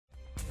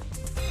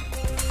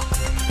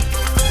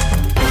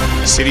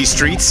city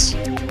streets,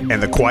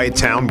 and the quiet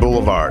town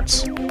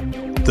boulevards.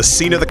 The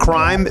scene of the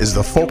crime is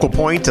the focal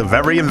point of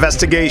every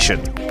investigation.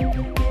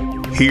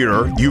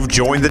 Here, you've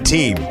joined the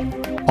team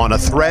on a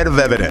thread of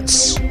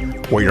evidence,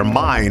 where your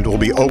mind will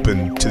be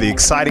open to the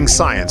exciting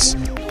science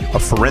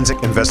of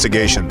forensic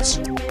investigations.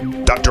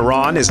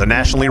 DrRon is a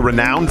nationally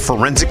renowned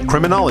forensic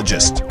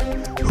criminologist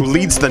who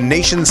leads the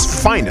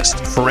nation's finest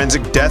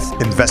forensic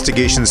death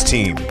investigations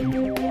team.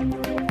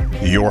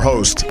 Your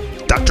host,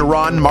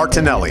 DrRon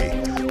Martinelli,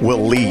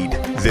 will lead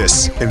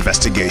this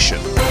investigation.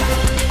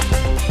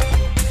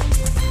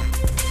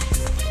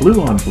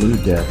 Blue on blue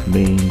death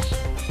means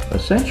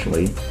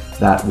essentially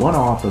that one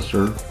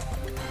officer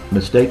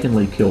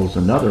mistakenly kills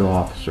another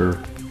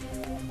officer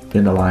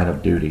in the line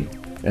of duty.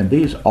 And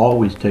these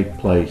always take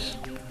place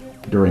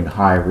during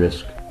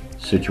high-risk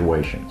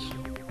situations.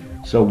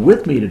 So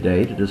with me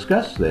today to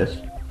discuss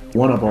this,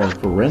 one of our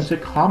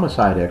forensic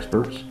homicide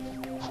experts,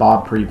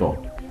 Bob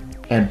Prevot.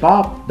 And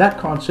Bob, that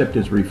concept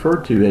is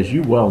referred to, as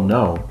you well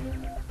know,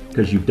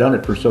 because you've done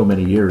it for so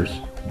many years,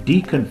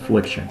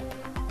 deconfliction.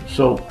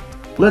 So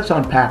let's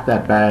unpack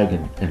that bag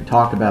and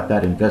talk about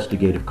that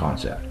investigative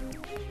concept.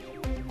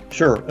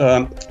 Sure.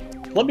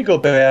 Let me go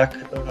back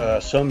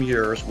some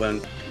years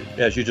when,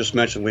 as you just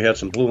mentioned, we had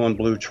some blue on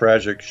blue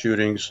tragic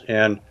shootings,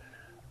 and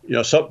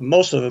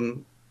most of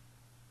them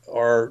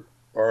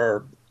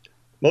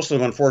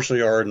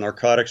unfortunately are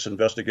narcotics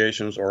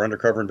investigations or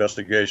undercover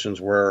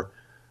investigations where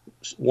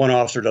one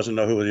officer doesn't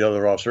know who the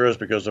other officer is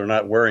because they're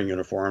not wearing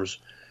uniforms.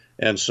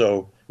 And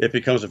so it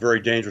becomes a very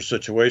dangerous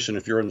situation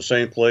if you're in the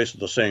same place at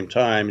the same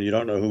time and you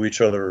don't know who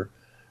each other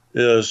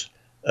is.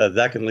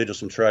 That can lead to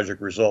some tragic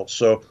results.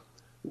 So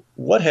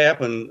what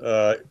happened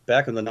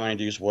back in the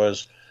 90s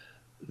was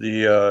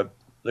the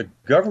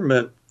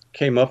government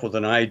came up with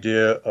an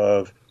idea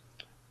of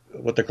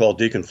what they call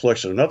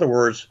deconfliction. In other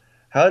words,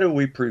 how do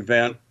we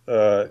prevent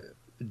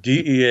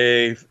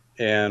DEA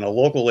and a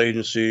local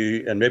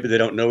agency, and maybe they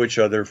don't know each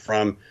other,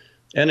 from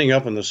ending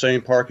up in the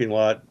same parking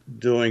lot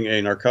doing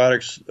a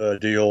narcotics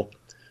deal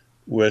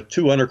with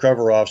two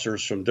undercover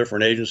officers from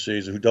different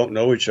agencies who don't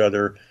know each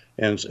other,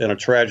 and a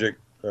tragic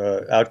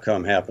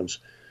outcome happens.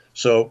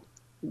 So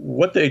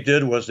what they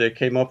did was they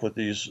came up with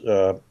these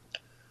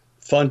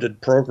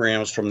funded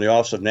programs from the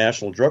Office of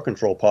National Drug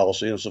Control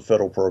Policy, and it's a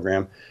federal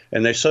program,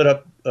 and they set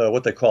up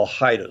what they call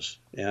HIDAs,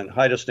 and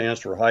HIDA stands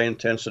for High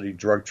Intensity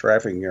Drug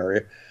Trafficking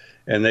Area,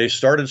 and they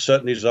started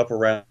setting these up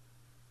around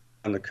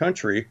the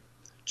country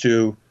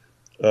to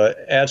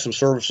add some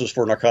services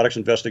for narcotics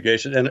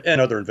investigation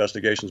and other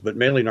investigations, but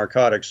mainly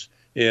narcotics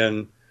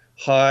in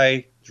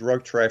high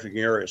drug trafficking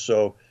areas.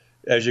 So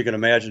as you can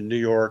imagine, New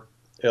York,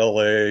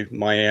 LA,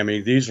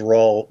 Miami, these were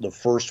all the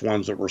first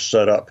ones that were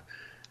set up.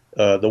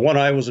 The one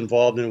I was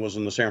involved in was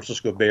in the San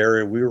Francisco Bay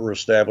Area. We were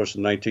established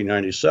in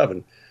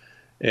 1997.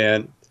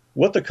 And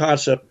what the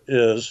concept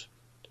is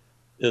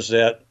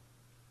that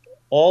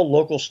all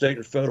local, state,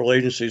 and federal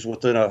agencies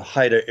within a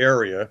HIDA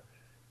area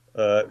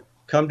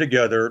come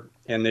together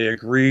and they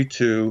agree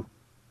to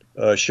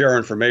share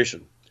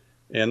information.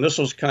 And this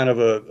was kind of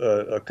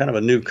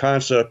a new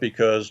concept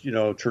because,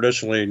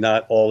 traditionally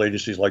not all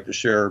agencies like to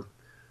share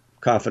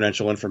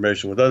confidential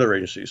information with other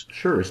agencies.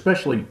 Sure,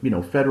 especially,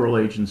 federal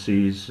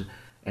agencies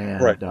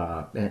and right.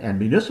 And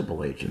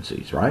municipal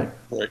agencies, right?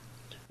 Right.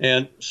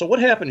 And so what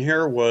happened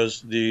here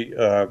was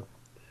the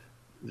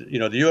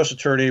U.S.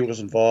 attorney was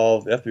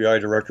involved,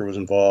 FBI director was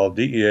involved,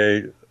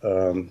 DEA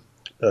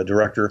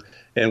director,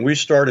 and we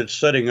started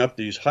setting up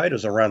these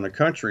HIDAs around the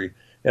country.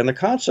 And the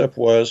concept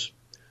was,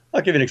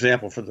 I'll give you an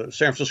example. For the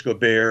San Francisco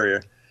Bay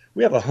Area,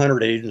 we have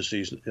 100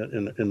 agencies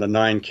in the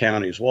 9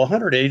 counties. Well,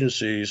 100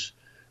 agencies,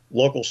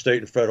 local, state,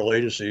 and federal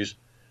agencies,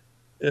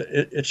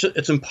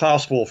 it's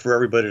impossible for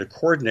everybody to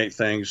coordinate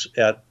things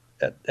at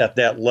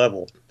that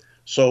level.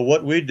 So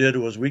what we did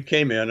was we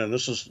came in, and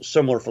this is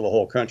similar for the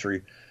whole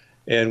country,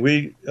 and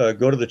we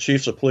go to the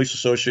chiefs of police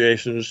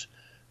associations,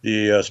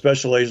 the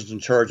special agents in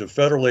charge of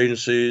federal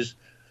agencies,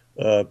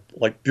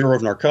 like Bureau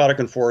of Narcotic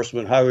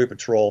Enforcement, Highway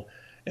Patrol,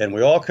 and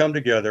we all come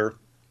together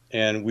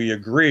and we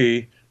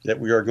agree that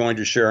we are going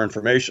to share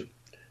information.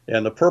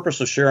 And the purpose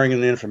of sharing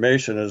the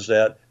information is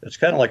that it's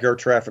kind of like air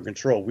traffic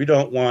control. We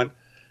don't want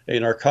a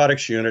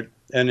narcotics unit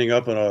ending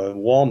up in a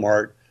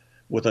Walmart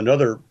with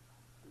another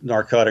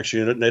narcotics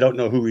unit, and they don't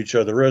know who each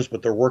other is,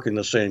 but they're working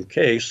the same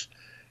case,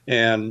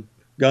 and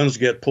guns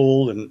get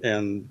pulled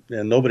and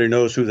nobody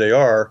knows who they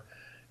are,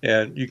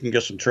 and you can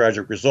get some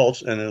tragic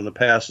results. And in the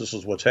past, this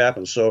is what's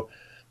happened. So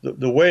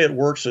the way it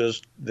works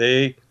is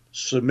they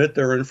submit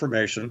their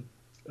information,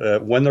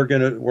 when they're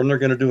going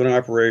to do an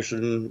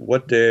operation,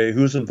 what day,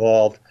 who's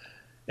involved,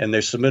 and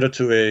they submit it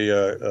to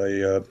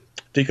a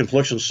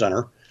deconfliction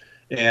center,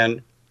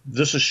 and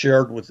this is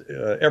shared with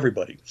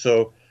everybody.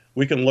 So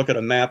we can look at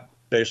a map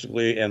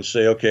basically and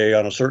say, okay,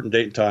 on a certain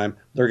date and time,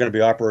 they're going to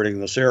be operating in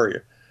this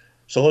area.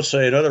 So let's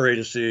say another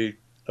agency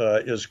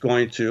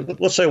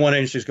let's say one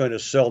agency is going to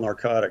sell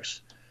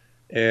narcotics,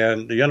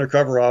 and the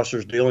undercover officer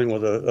is dealing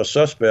with a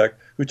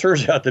suspect who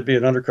turns out to be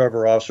an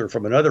undercover officer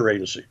from another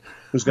agency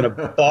who's going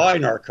to buy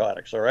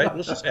narcotics. All right, and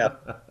this is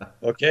happening.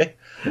 Okay,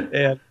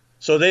 and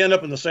so they end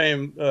up in the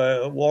same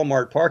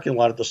Walmart parking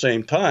lot at the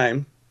same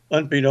time,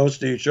 unbeknownst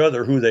to each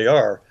other who they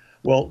are.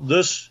 Well,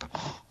 this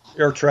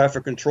air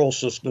traffic control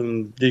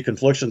system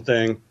deconfliction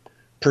thing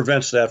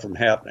prevents that from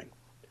happening,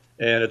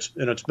 and it's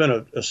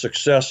been a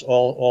success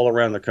all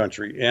around the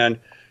country. And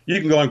you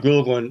can go on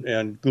Google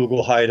and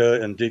Google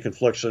HIDA and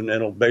deconfliction, and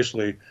it'll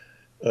basically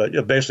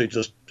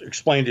just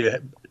explain to you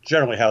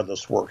generally how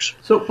this works.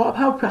 So, Bob,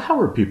 how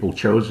are people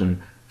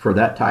chosen for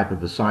that type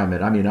of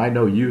assignment? I mean, I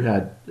know you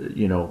had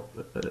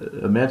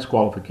immense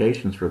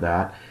qualifications for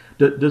that.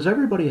 Does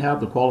everybody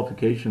have the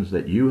qualifications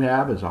that you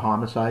have as a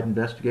homicide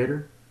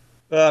investigator?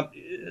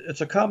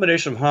 It's a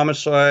combination of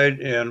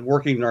homicide and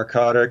working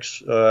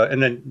narcotics,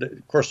 and then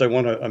of course they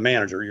want a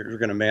manager. You're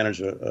going to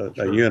manage a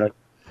unit.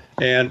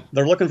 And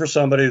they're looking for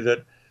somebody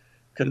that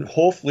can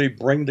hopefully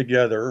bring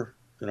together,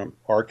 in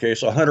our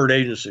case, 100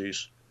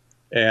 agencies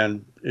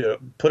and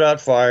put out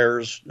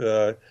fires,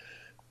 get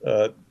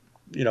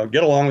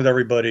along with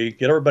everybody,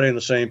 get everybody on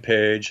the same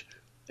page,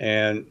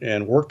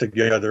 and work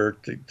together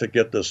to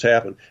get this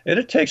happen. And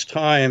it takes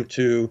time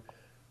to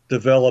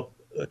develop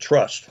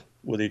trust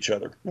with each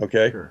other.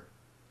 Okay. Sure.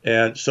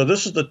 And so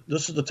this is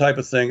the type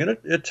of thing, and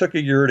it took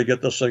a year to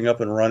get this thing up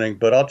and running.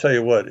 But I'll tell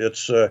you what,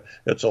 it's a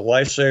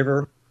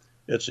lifesaver.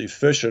 It's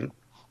efficient.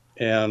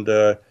 And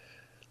the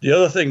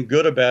other thing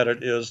good about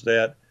it is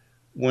that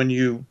when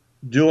you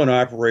do an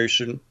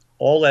operation,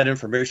 all that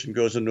information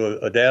goes into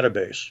a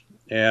database,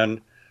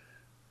 and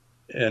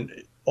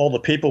all the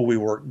people we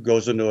work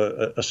goes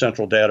into a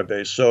central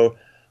database. So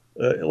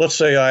let's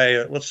say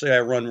I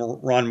run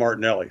Ron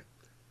Martinelli,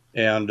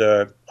 and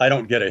I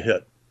don't get a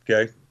hit.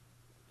 Okay,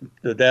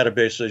 the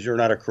database says you're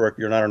not a crook,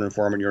 you're not an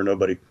informant, you're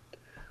nobody.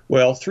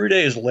 Well, 3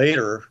 days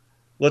later,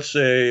 let's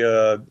say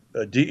a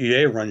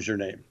DEA runs your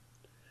name,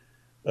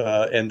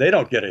 and they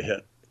don't get a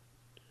hit.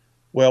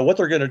 Well, what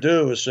they're going to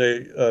do is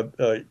say,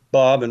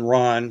 Bob and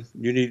Ron,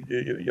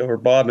 or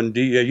Bob and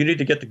DEA, you need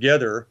to get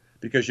together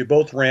because you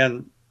both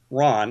ran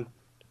Ron,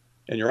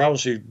 and you're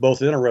obviously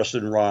both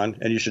interested in Ron,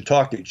 and you should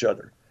talk to each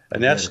other.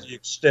 And that's the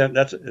extent.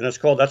 That's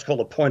called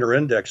a pointer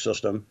index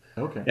system.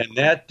 Okay. And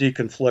that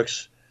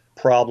deconflicts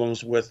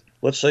problems with,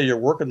 let's say you're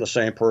working the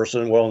same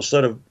person. Well,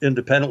 instead of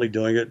independently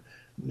doing it,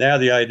 now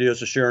the idea is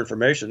to share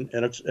information,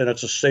 and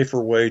it's a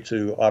safer way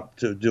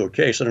to do a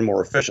case and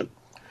more efficient.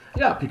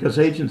 Yeah, because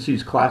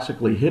agencies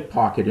classically hip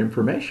pocket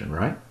information,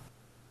 right?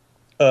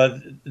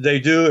 They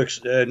do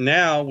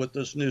now with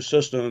this new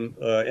system,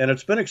 and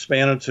it's been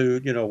expanded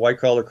to white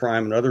collar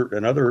crime and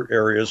other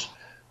areas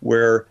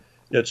where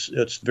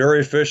it's very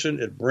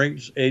efficient. It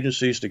brings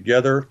agencies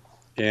together,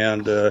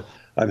 and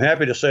I'm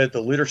happy to say that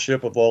the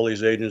leadership of all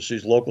these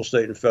agencies, local,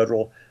 state, and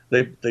federal,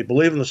 they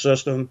believe in the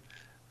system.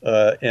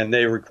 And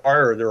they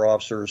require their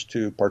officers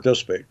to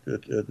participate.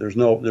 There's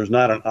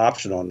not an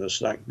option on this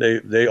thing.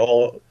 They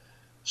all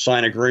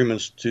sign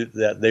agreements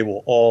that they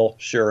will all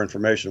share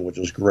information, which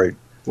is great.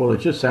 Well, it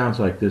just sounds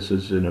like this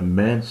is an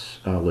immense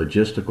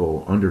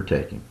logistical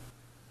undertaking.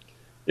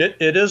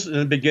 It is in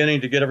the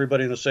beginning to get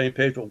everybody on the same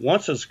page, but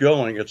once it's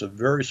going, it's a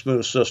very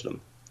smooth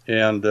system.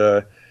 And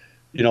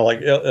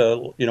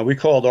we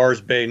called ours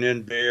Bay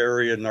NIN, Bay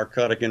Area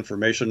Narcotic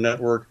Information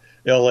Network.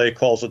 LA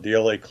calls it the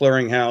LA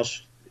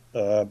Clearinghouse.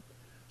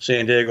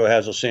 San Diego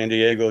has a San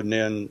Diego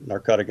NIN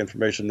Narcotic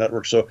Information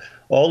Network. So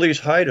all these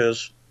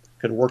HIDAs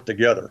can work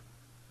together,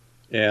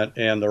 and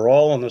they're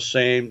all on the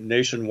same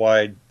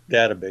nationwide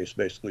database,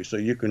 basically. So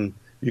you can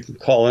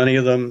call any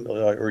of them,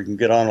 or you can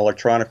get on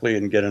electronically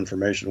and get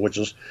information. Which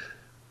is,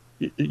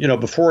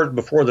 before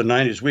the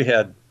 90s,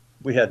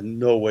 we had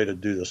no way to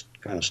do this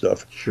kind of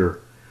stuff. Sure.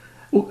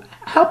 Well,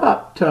 how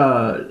about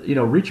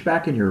reach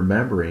back in your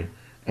memory.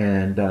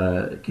 And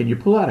can you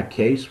pull out a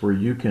case where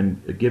you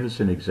can give us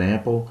an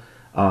example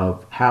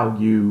of how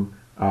you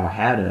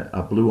had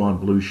a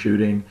blue-on-blue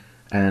shooting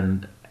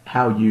and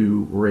how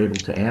you were able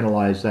to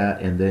analyze that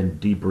and then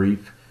debrief,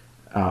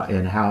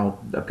 and how,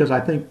 because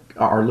I think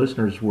our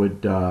listeners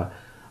would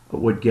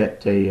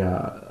get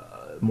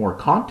a more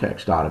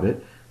context out of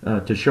it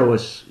to show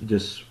us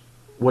just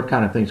what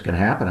kind of things can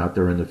happen out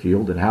there in the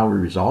field and how we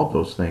resolve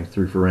those things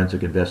through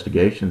forensic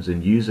investigations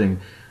and using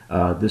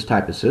this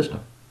type of system.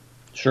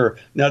 Sure.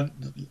 Now,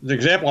 the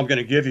example I'm going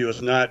to give you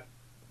is not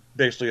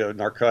basically a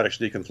narcotics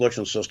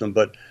deconfliction system,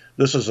 but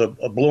this is a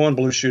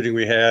blue-on-blue shooting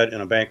we had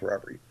in a bank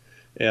robbery.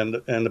 And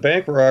in the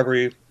bank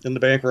robbery,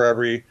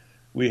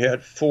 we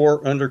had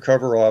 4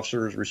 undercover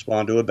officers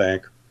respond to a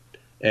bank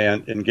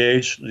and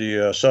engage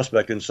the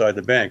suspect inside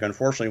the bank.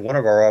 Unfortunately, one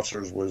of our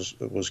officers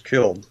was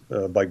killed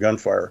by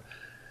gunfire,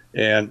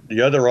 and the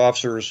other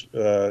officers,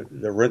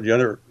 the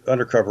other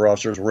undercover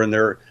officers, were in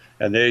there,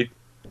 and they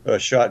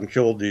shot and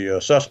killed the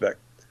suspect.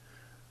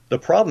 The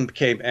problem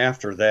came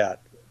after that.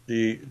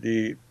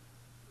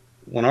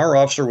 When our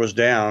officer was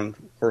down,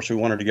 of course, we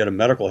wanted to get him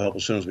medical help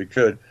as soon as we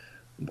could.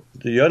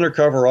 The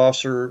undercover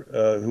officer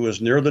who was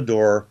near the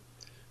door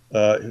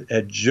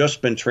had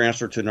just been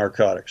transferred to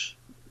narcotics.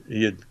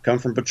 He had come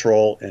from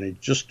patrol, and he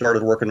just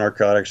started working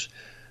narcotics.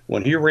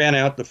 When he ran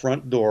out the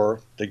front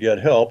door to get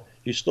help,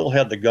 he still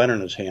had the gun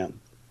in his hand,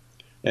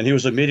 and he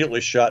was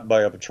immediately shot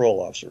by a patrol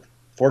officer.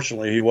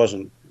 Fortunately, he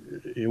wasn't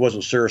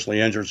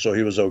seriously injured, so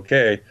he was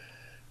okay.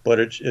 But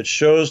it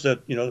shows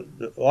that,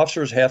 the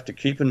officers have to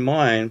keep in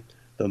mind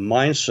the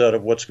mindset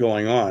of what's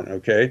going on.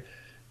 Okay,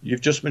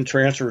 you've just been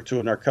transferred to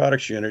a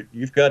narcotics unit.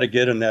 You've got to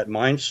get in that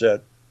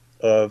mindset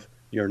of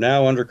you're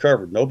now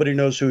undercover. Nobody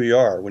knows who you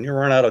are. When you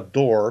run out a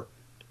door,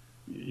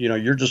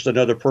 you're just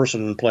another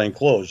person in plain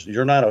clothes.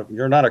 You're not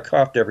a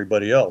cop to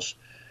everybody else,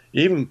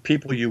 even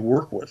people you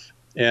work with.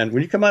 And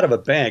when you come out of a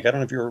bank, I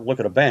don't know if you ever look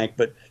at a bank,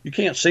 but you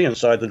can't see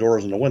inside the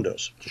doors and the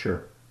windows.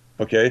 Sure.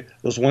 Okay,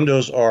 those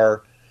windows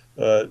are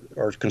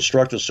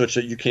constructed such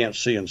that you can't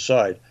see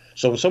inside.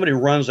 So when somebody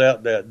runs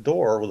out that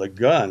door with a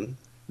gun,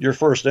 your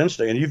first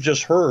instinct, and you've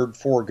just heard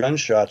 4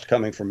 gunshots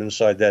coming from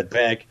inside that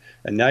bank,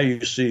 and now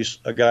you see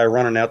a guy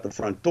running out the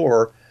front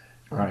door,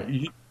 right?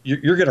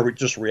 You're going to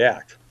just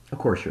react. Of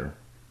course, sure.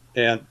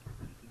 And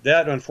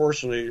that,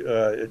 unfortunately,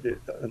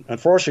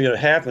 it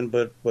happened,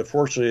 but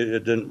fortunately,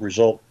 it didn't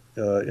result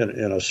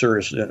in a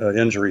serious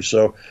injury.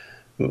 So,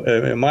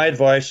 my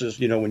advice is,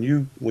 when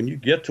you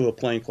get to a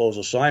plainclothes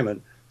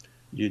assignment,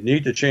 you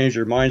need to change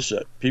your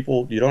mindset.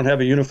 People, you don't have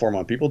a uniform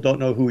on. People don't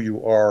know who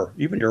you are,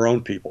 even your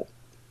own people.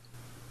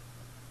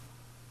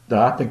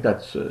 I think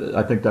that's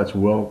a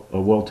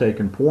well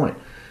taken point.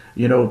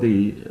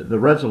 The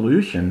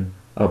resolution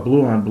of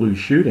blue on blue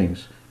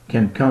shootings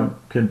can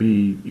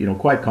be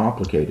quite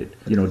complicated.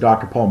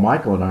 Dr. Paul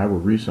Michael and I were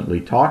recently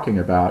talking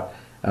about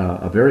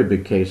a very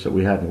big case that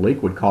we had in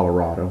Lakewood,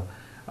 Colorado,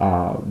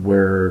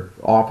 where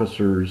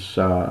officers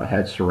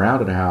had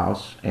surrounded a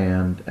house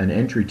and an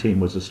entry team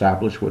was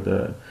established with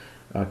a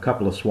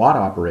couple of SWAT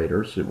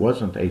operators. It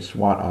wasn't a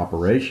SWAT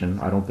operation.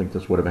 I don't think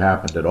this would have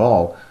happened at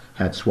all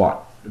had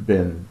SWAT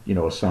been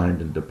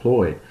assigned and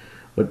deployed.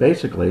 But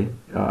basically,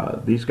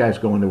 these guys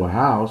go into a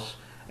house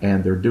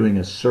and they're doing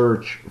a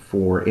search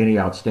for any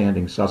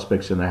outstanding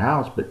suspects in the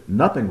house, but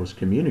nothing was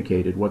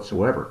communicated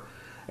whatsoever.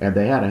 And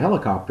they had a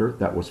helicopter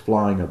that was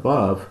flying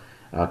above,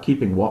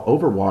 keeping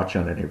overwatch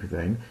on it and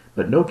everything,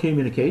 but no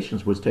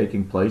communications was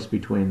taking place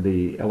between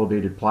the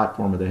elevated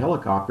platform of the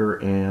helicopter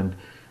and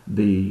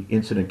the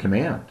incident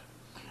command.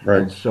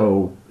 Right. And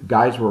so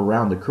guys were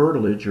around the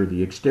curtilage or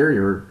the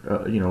exterior,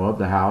 of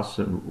the house,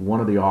 and one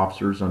of the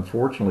officers,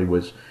 unfortunately,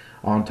 was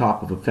on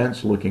top of a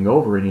fence looking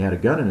over, and he had a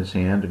gun in his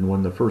hand. And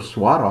when the first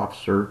SWAT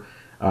officer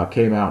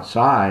came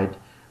outside,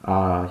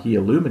 he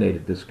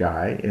illuminated this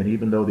guy. And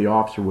even though the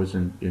officer was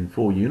in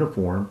full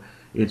uniform,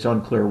 it's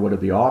unclear whether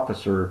the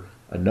officer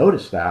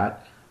noticed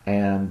that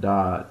and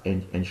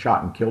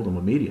shot and killed him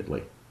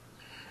immediately.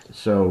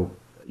 So,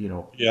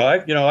 Yeah,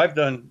 I've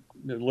done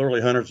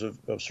literally hundreds of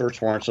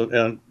search warrants,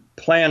 and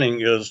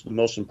planning is the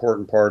most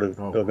important part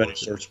of any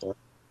search warrant.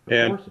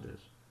 Of course it is.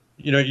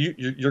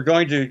 You're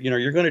going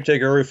to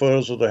take aerial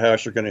photos of the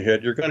house you're going to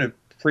hit. You're going to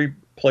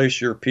pre-place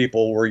your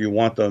people where you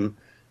want them.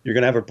 You're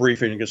going to have a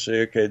briefing. You can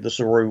say, okay, this is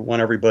where we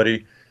want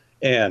everybody,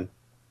 and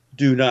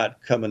do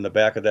not come in the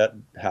back of that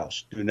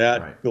house. Do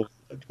not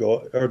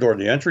go or door.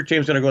 The entry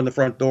team's going to go in the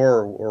front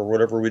door or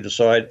whatever we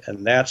decide,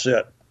 and that's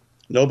it.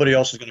 Nobody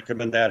else is going to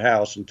come in that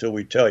house until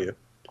we tell you.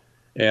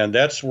 And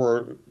that's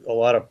where a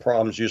lot of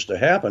problems used to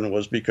happen,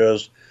 was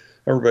because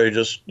everybody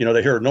just,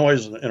 they hear a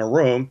noise in a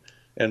room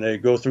and they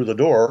go through the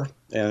door,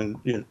 and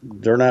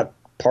they're not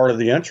part of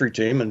the entry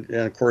team. And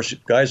of course,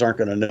 guys aren't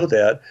going to know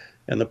that.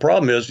 And the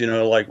problem is,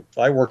 like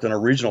I worked in a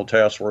regional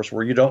task force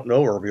where you don't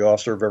know every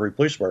officer of every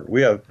police department.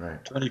 We have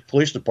 20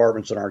 police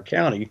departments in our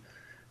county,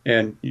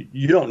 and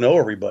you don't know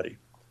everybody.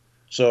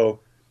 So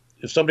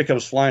if somebody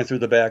comes flying through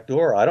the back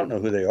door, I don't know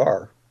who they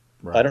are.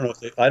 Right. I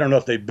don't know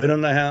if they've been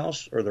in the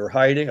house or they're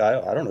hiding.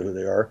 I don't know who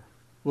they are.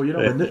 Well,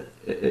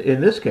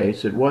 in this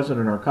case, it wasn't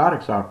a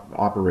narcotics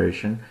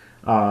operation,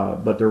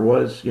 but there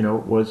was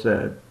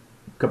a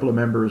couple of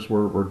members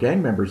were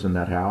gang members in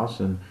that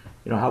house, and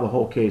how the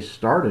whole case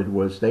started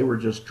was they were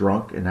just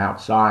drunk and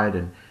outside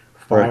and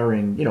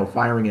firing,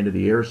 firing into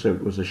the air. So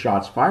it was a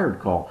shots fired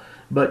call.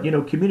 But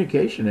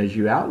communication, as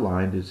you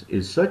outlined,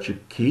 is such a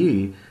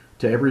key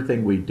to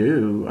everything we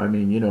do. I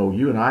mean,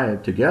 you and I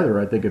have together,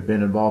 I think, have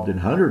been involved in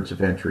hundreds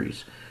of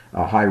entries,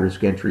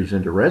 high-risk entries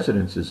into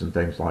residences and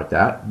things like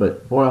that.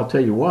 But boy, I'll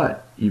tell you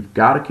what, you've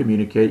got to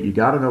communicate. You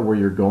got to know where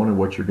you're going and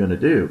what you're going to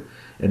do.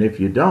 And if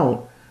you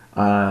don't,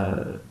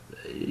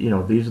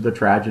 these are the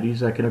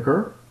tragedies that can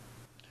occur.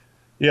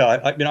 Yeah,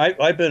 I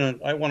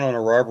went on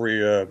a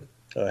robbery. I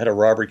had a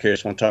robbery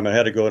case one time. I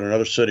had to go to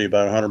another city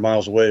about 100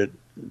 miles away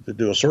to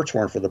do a search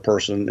warrant for the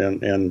person,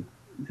 and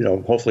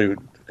hopefully the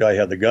guy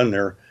had the gun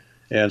there.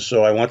 And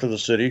so I went to the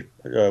city.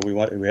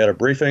 We had a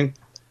briefing,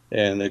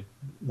 and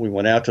we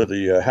went out to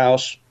the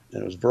house,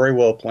 and it was very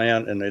well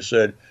planned. And they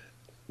said,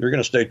 you're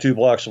going to stay 2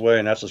 blocks away,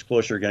 and that's as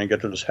close you're going to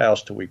get to this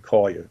house till we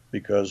call you,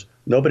 because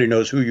nobody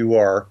knows who you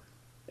are,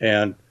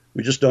 and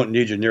we just don't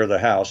need you near the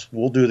house.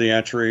 We'll do the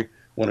entry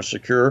when it's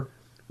secure.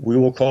 We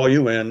will call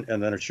you in,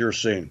 and then it's your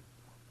scene.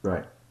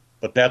 Right.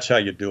 But that's how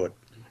you do it.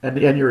 And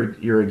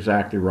you're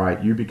exactly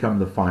right. You become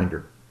the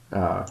finder,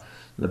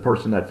 the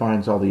person that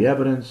finds all the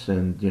evidence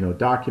and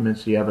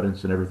documents the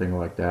evidence and everything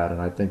like that.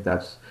 And I think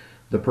that's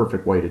the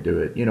perfect way to do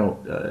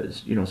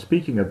it.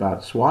 Speaking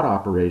about SWAT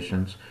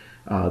operations,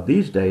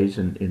 these days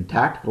in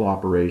tactical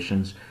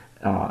operations,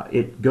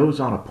 it goes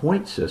on a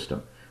point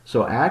system.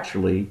 So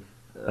actually,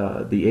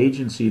 the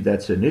agency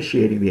that's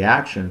initiating the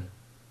action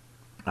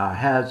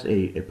has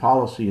a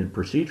policy and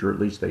procedure. At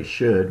least they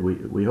should.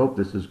 We hope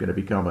this is going to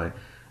become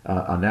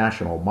a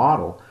national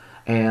model,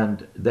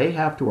 and they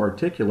have to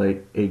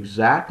articulate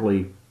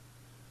exactly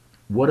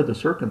what are the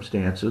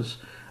circumstances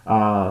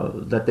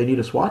that they need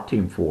a SWAT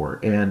team for,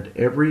 and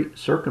every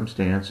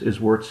circumstance is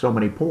worth so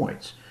many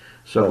points.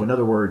 So in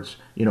other words,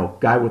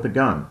 guy with a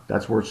gun,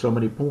 that's worth so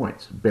many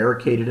points.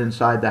 Barricaded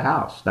inside the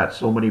house, that's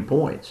so many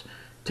points.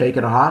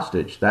 Taking a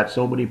hostage, that's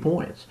so many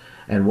points.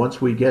 And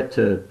once we get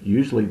to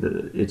usually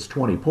it's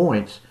 20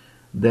 points,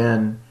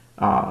 then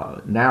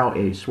now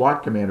a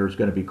SWAT commander is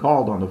going to be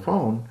called on the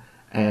phone,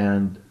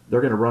 and they're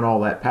going to run all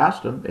that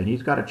past him, and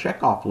he's got a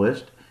check-off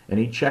list, and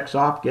he checks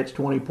off, gets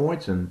 20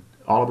 points, and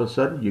all of a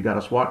sudden you got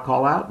a SWAT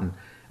call out,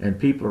 and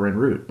people are en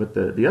route. But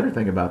the other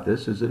thing about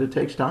this is that it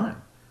takes time,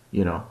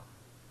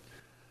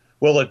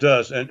 Well, it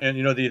does, and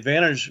the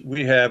advantage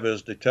we have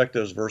as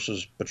detectives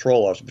versus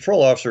patrol officers.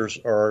 Patrol officers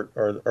are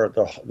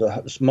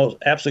the most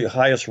absolutely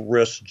highest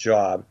risk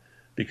job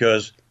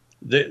because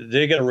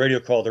they get a radio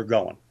call, they're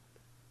going.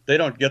 They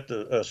don't get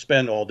to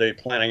spend all day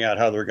planning out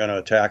how they're going to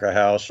attack a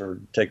house or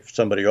take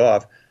somebody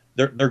off.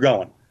 They're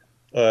going.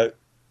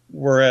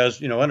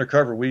 Whereas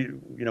undercover,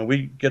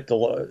 we get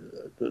the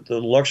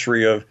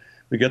luxury of,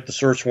 we get the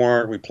search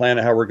warrant, we plan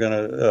how we're going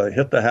to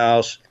hit the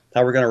house,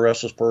 how we're going to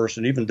arrest this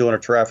person, even doing a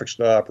traffic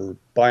stop or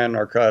buying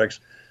narcotics.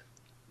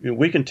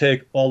 We can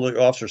take all the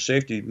officer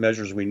safety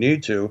measures we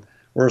need to,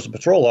 whereas a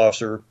patrol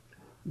officer,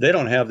 they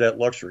don't have that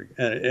luxury.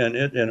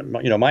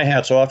 And my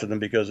hat's off to them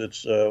because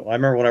it's. I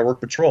remember when I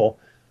worked patrol,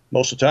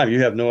 most of the time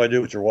you have no idea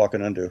what you're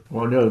walking into.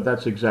 Well, no,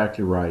 that's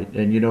exactly right.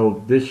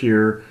 And this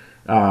year,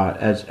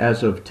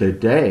 as of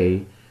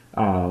today,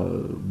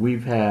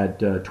 we've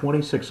had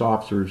 26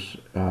 officers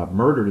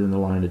murdered in the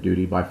line of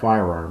duty by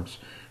firearms.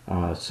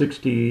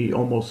 60,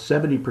 almost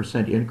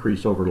 70%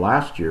 increase over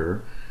last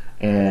year,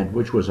 and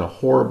which was a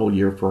horrible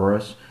year for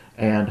us,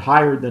 and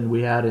higher than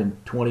we had in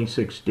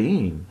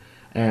 2016.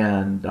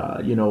 And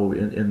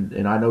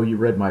and I know you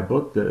read my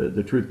book,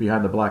 The Truth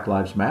Behind the Black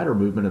Lives Matter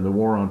movement and the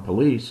war on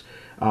police.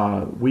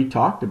 We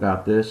talked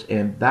about this,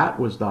 and that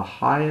was the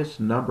highest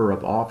number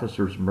of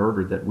officers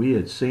murdered that we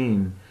had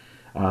seen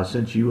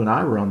since you and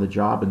I were on the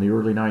job in the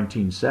early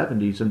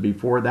 1970s, and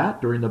before that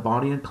during the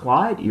Bonnie and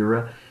Clyde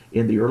era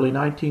in the early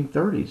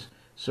 1930s.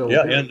 So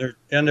yeah,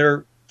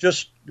 they're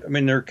just,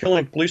 they're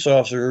killing police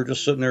officers who are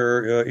just sitting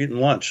there eating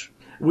lunch.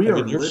 We are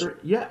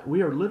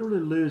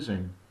literally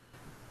losing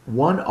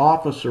one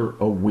officer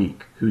a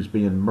week who's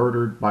being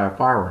murdered by a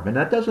firearm, and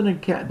that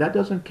doesn't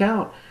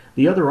count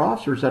the other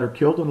officers that are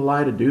killed in the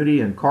line of duty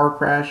and car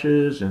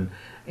crashes and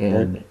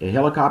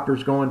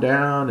helicopters going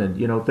down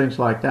and things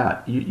like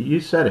that. You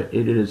said it.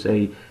 It is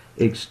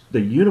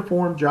the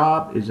uniform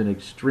job is an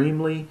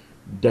extremely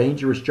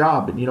dangerous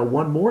job. And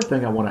one more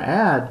thing I want to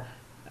add,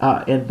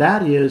 and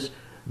that is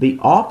the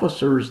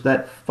officers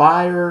that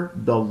fire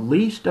the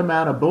least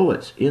amount of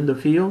bullets in the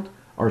field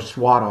are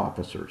SWAT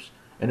officers.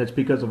 And it's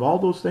because of all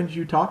those things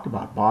you talked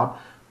about, Bob.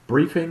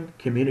 Briefing,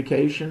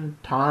 communication,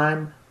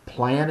 time,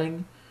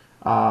 planning.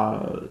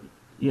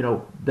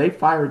 They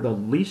fire the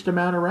least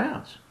amount of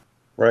rounds.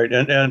 Right,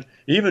 and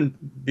even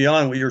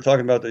beyond what you were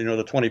talking about, the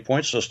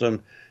 20-point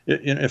system.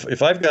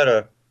 If I've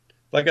got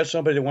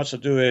somebody that wants to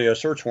do a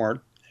search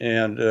warrant,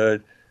 and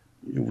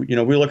we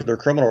look at their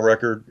criminal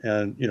record,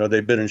 and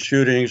they've been in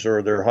shootings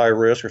or they're high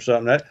risk or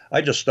something,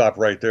 I just stop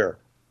right there.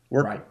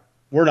 We're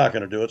not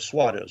going to do it.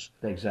 SWAT is.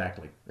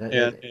 Exactly.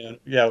 And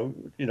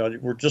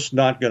we're just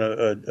not going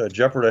to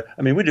jeopardize.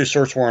 We do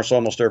search warrants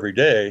almost every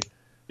day,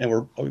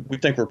 and we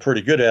think we're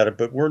pretty good at it,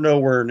 but we're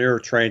nowhere near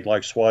trained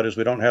like SWAT is.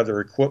 We don't have their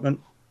equipment,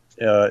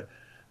 and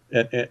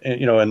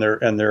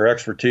their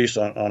expertise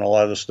on a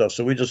lot of this stuff.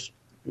 So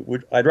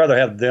I'd rather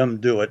have them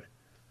do it,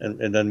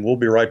 and then we'll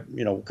be right.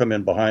 Come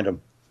in behind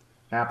them.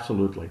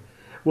 Absolutely.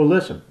 Well,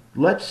 listen.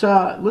 Let's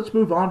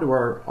move on to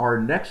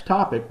our next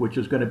topic, which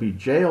is going to be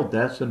jail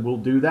deaths, and we'll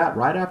do that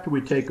right after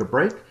we take a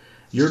break.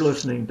 You're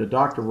listening to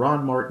Dr.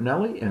 Ron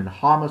Martinelli and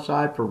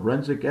homicide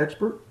forensic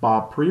expert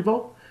Bob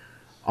Prevot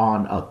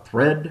on A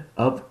Thread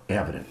of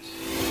Evidence.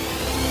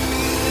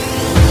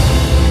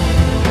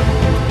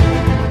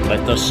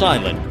 Let the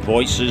silent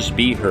voices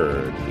be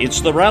heard.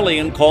 It's the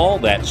rallying call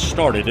that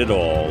started it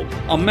all.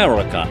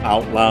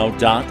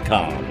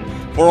 AmericaOutloud.com.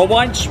 For a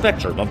wide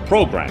spectrum of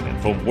programming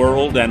from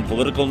world and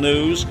political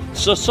news,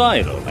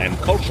 societal and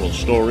cultural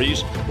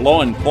stories,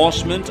 law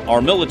enforcement, our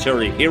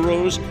military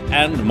heroes,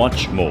 and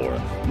much more.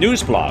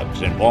 News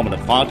blogs,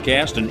 informative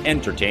podcasts, and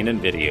entertaining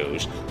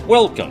videos.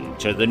 Welcome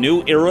to the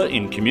new era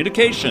in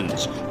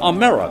communications,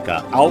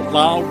 America Out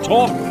Loud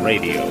Talk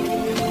Radio.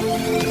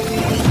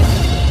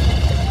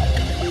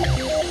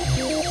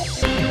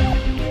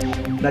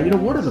 Now,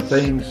 one of the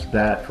things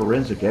that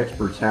forensic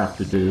experts have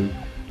to do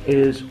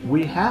is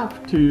we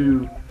have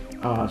to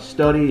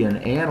study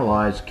and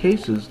analyze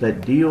cases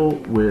that deal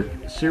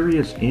with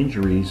serious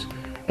injuries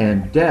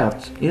and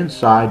deaths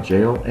inside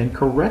jail and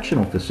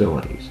correctional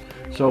facilities.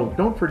 So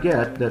don't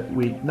forget that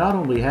we not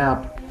only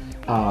have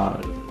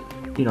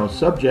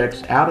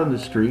subjects out on the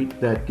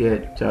street that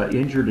get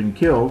injured and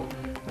killed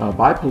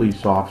by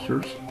police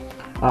officers,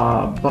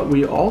 but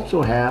we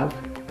also have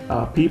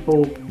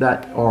people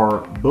that are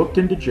booked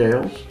into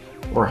jails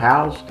or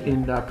housed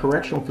in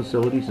correctional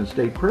facilities and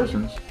state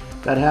prisons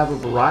that have a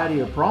variety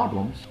of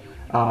problems.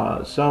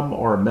 Some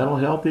are mental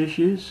health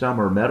issues, some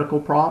are medical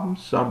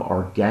problems, some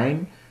are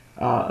gang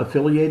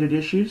affiliated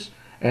issues,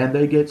 and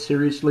they get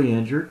seriously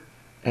injured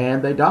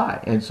and they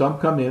die. And some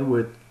come in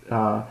with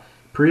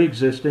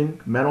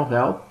pre-existing mental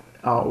health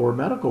or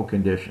medical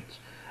conditions.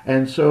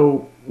 And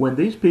so when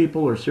these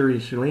people are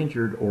seriously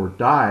injured or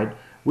died,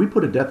 we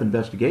put a death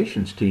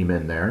investigations team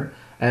in there,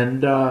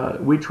 and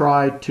we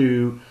try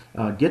to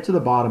get to the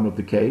bottom of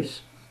the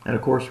case. And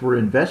of course, we're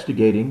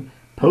investigating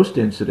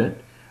post-incident,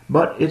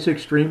 but it's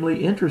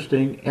extremely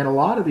interesting, and a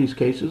lot of these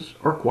cases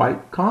are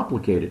quite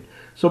complicated.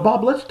 So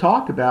Bob, let's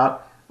talk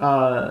about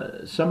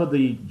some of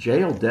the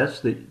jail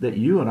deaths that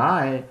you and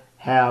I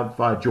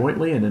have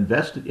jointly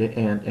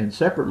and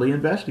separately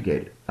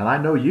investigated. And I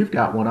know you've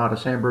got one out of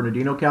San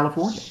Bernardino,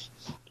 California.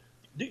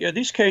 Yeah,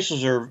 these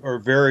cases are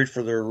varied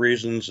for their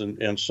reasons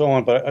and so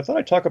on, but I thought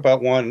I'd talk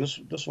about one.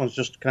 This one's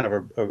just kind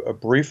of a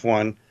brief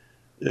one.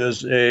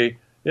 Is a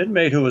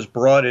inmate who was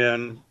brought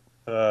in,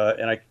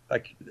 and I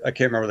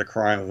can't remember the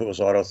crime, if it was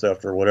auto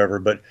theft or whatever,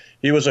 but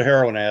he was a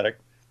heroin addict.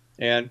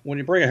 And when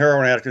you bring a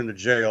heroin addict into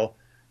jail,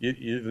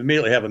 you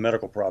immediately have a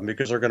medical problem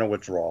because they're going to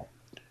withdraw.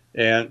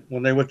 And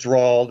when they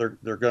withdraw,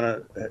 they're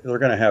going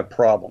to have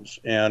problems.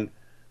 And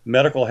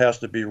medical has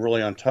to be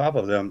really on top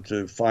of them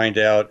to find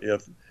out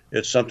if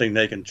it's something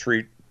they can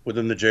treat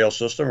within the jail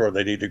system, or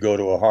they need to go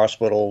to a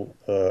hospital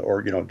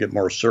or get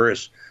more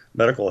serious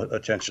medical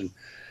attention.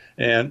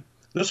 And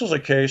this was a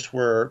case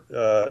where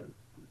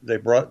they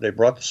brought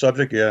the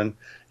subject in.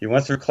 He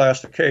went through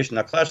classification.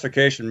 Now,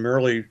 classification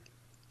merely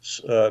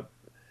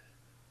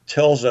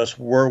tells us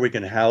where we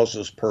can house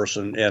this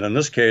person. And in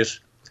this case,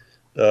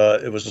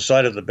 it was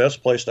decided the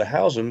best place to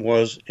house him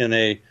was in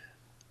a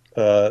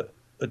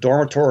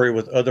dormitory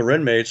with other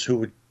inmates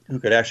who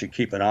could actually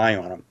keep an eye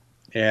on him.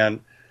 And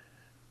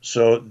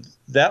so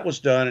that was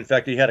done. In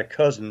fact, he had a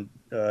cousin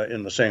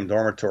in the same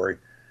dormitory,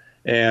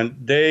 and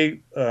they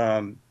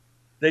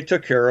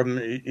took care of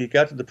him. He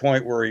got to the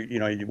point where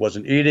he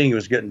wasn't eating, he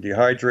was getting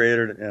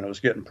dehydrated, and it was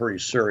getting pretty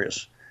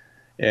serious.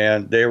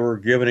 And they were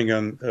giving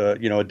him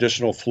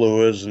additional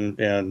fluids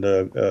and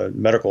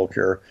medical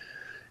care.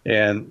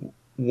 And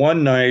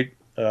one night,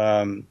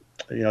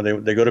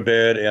 they go to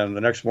bed, and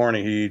the next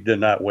morning he did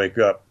not wake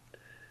up.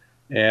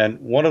 And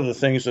one of the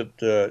things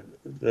that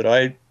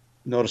I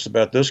noticed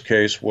about this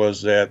case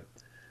was that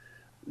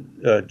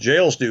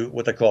jails do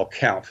what they call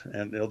count,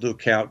 and they'll do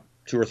count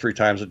 2 or 3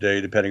 times a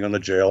day, depending on the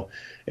jail.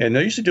 And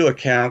they used to do a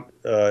count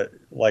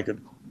like at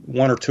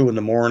 1 or 2 in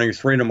the morning,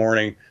 3 in the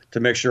morning, to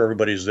make sure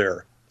everybody's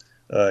there.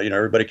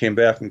 Everybody came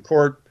back from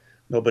court.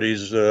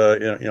 Nobody's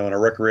in a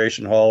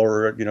recreation hall,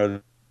 or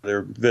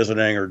they're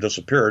visiting or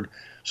disappeared.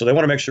 So they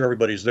want to make sure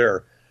everybody's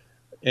there.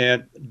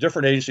 And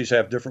different agencies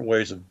have different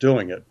ways of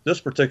doing it. This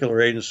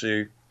particular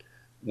agency,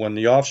 when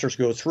the officers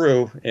go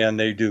through and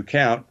they do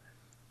count,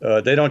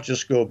 they don't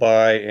just go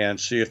by and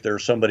see if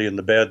there's somebody in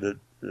the bed that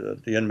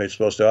the inmate's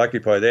supposed to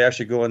occupy. They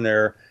actually go in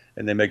there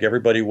and they make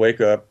everybody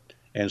wake up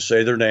and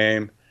say their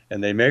name,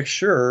 and they make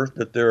sure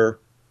that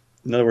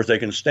in other words, they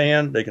can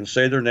stand, they can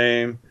say their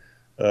name,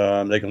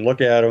 they can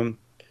look at them,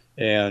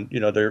 and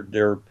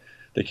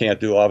they can't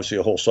do obviously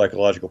a whole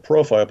psychological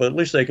profile, but at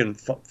least they can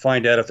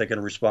find out if they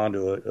can respond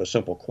to a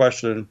simple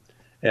question,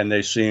 and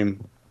they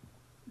seem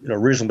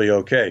reasonably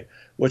okay,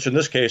 which in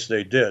this case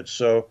they did.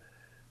 So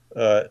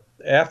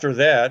after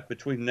that,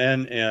 between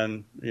then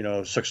and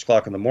 6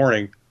 o'clock in the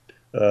morning,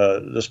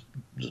 this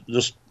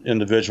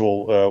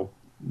individual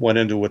went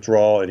into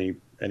withdrawal,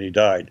 and he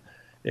died.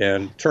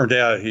 And turned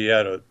out he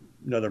had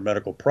another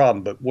medical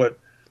problem. But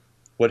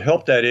what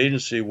helped that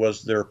agency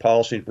was their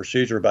policy and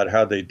procedure about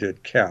how they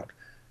did count,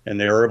 and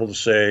they were able to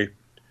say,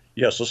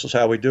 yes, this is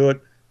how we do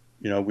it.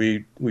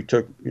 We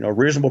took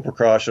reasonable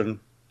precaution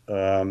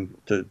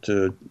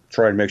to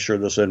try and make sure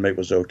this inmate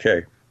was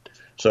okay.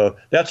 So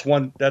that's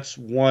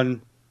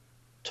one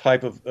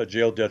type of a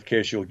jail death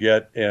case you'll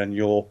get, and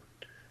you'll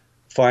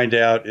find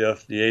out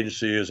if the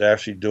agency is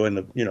actually doing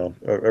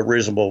a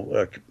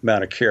reasonable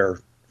amount of care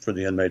for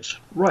the inmates.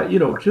 Right.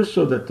 Just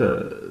so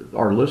that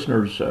our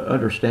listeners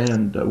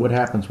understand what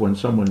happens when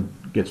someone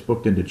gets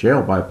booked into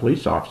jail by a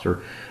police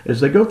officer, is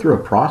they go through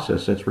a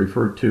process that's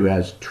referred to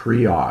as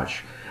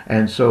triage.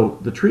 And so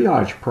the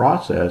triage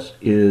process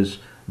is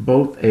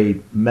both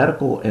a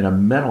medical and a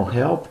mental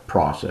health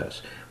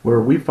process, where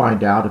we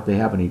find out if they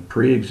have any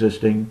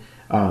pre-existing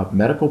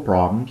medical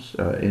problems,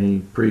 any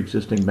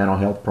pre-existing mental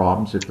health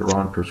problems, if they're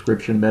on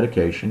prescription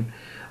medication,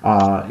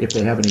 if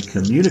they have any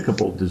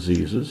communicable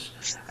diseases,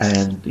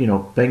 and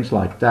things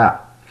like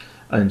that.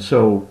 And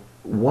so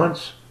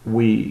once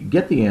we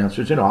get the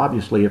answers,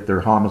 obviously if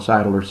they're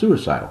homicidal or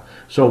suicidal.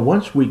 So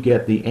once we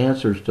get the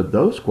answers to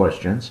those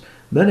questions,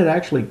 then it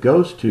actually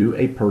goes to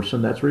a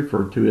person that's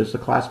referred to as the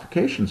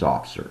classifications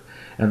officer.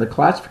 And the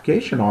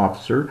classification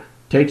officer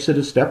takes it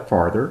a step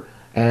farther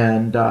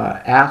and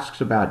asks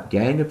about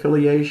gang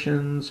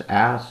affiliations,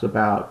 asks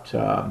about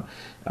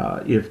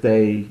if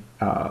they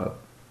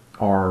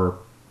are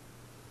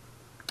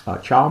a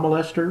child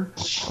molester,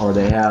 or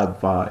they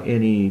have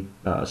any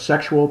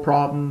sexual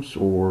problems,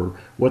 or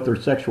what their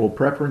sexual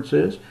preference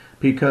is,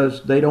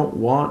 because they don't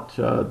want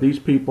these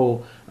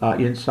people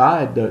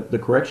inside the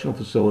correctional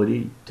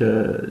facility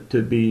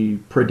to be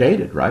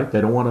predated, right?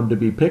 They don't want them to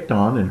be picked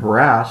on and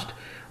harassed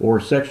or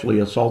sexually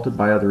assaulted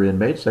by other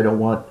inmates. They don't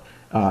want,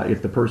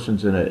 if the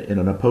person's in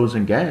an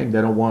opposing gang,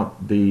 they don't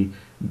want the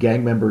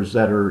gang members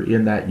that are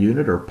in that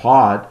unit or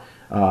pod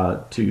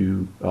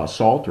to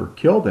assault or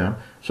kill them.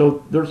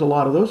 So there's a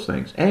lot of those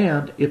things.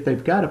 And if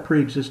they've got a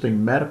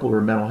pre-existing medical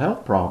or mental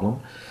health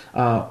problem,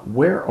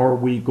 where are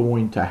we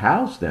going to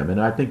house them? And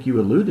I think you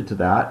alluded to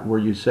that, where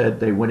you said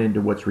they went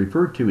into what's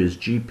referred to as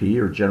GP,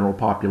 or general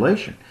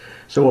population.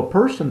 So a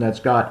person that's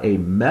got a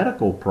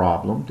medical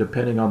problem,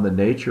 depending on the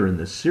nature and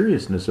the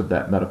seriousness of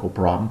that medical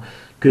problem,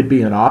 could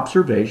be an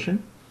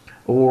observation,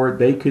 or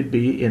they could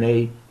be in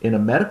a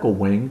medical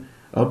wing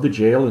of the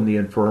jail, in the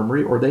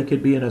infirmary, or they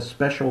could be in a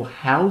special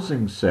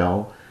housing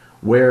cell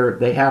where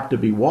they have to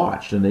be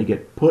watched, and they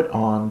get put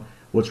on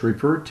what's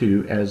referred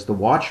to as the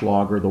watch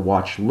log or the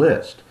watch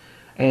list.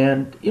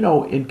 And,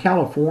 in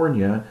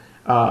California,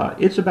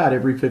 it's about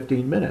every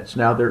 15 minutes.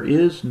 Now, there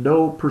is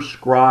no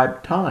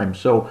prescribed time.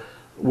 So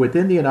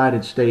within the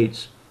United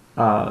States,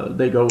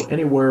 they go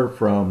anywhere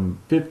from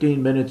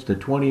 15 minutes to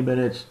 20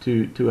 minutes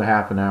to a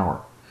half an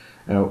hour.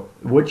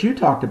 What you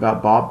talked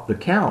about, Bob, the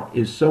count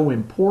is so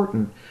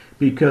important,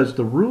 because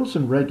the rules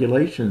and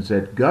regulations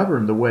that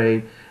govern the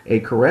way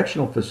a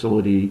correctional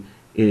facility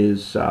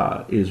is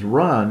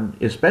run,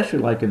 especially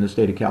like in the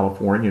state of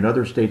California, and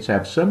other states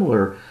have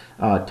similar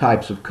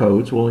types of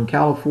codes. Well, in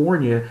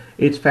California,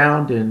 it's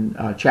found in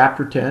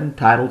Chapter 10,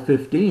 Title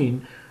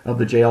 15 of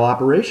the Jail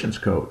Operations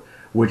Code,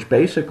 which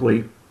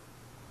basically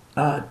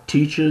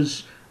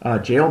teaches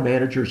jail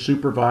managers,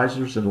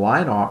 supervisors, and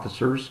line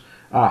officers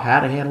how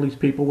to handle these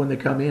people when they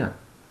come in.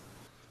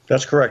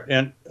 That's correct.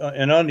 And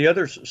on the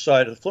other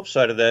side, the flip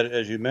side of that,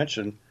 as you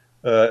mentioned,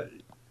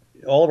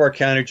 all of our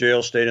county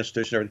jails, state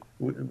institutions,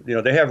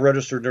 they have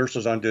registered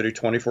nurses on duty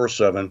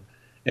 24/7.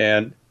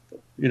 And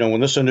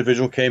when this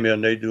individual came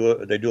in, they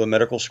do a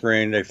medical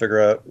screen. They figure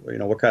out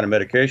what kind of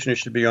medication he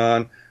should be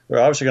on. They're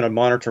obviously going to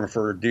monitor him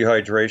for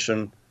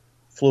dehydration,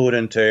 fluid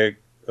intake,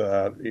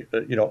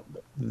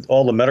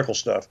 all the medical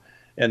stuff,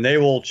 and they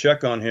will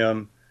check on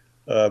him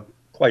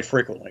quite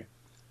frequently.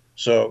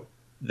 So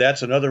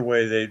that's another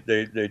way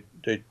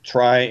they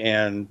try,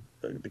 and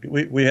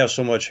we have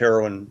so much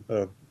heroin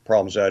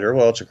problems out here.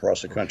 Well, it's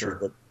across the country, sure.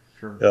 but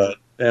Sure.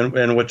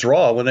 and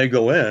withdrawal, when they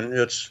go in,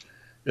 it's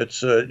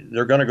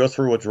they're going to go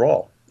through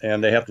withdrawal,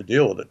 and they have to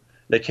deal with it.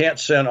 They can't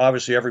send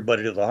obviously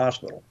everybody to the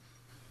hospital.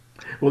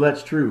 Well,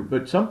 that's true,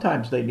 but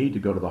sometimes they need to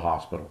go to the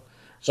hospital.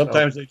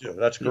 Sometimes they do.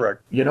 That's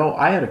correct.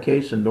 I had a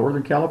case in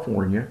Northern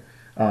California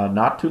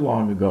not too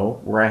long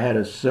ago where I had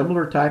a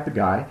similar type of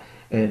guy,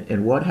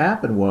 and what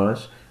happened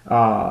was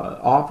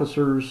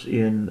officers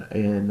in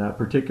a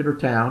particular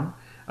town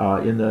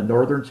in the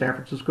northern San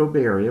Francisco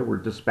Bay Area were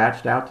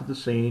dispatched out to the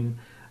scene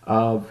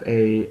of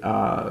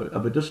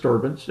a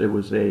disturbance. It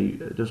was a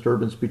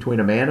disturbance between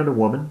a man and a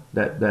woman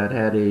that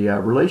had a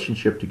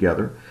relationship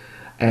together,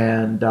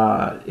 and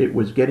it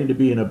was getting to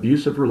be an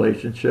abusive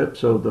relationship.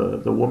 So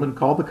the woman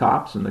called the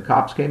cops, and the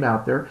cops came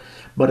out there.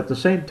 But at the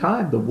same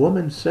time, the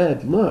woman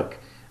said, "Look,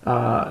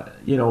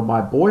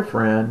 my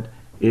boyfriend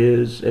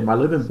and my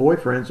live-in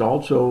boyfriend's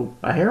also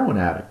a heroin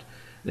addict,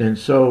 and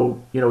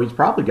so he's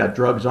probably got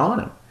drugs on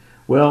him."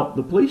 Well,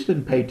 the police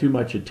didn't pay too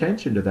much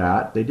attention to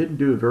that. They didn't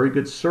do a very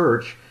good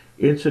search,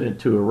 incident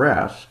to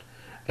arrest.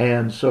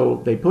 And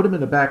so they put him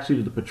in the backseat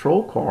of the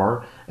patrol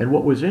car. And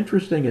what was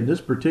interesting in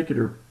this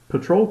particular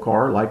patrol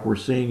car, like we're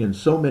seeing in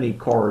so many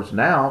cars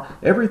now,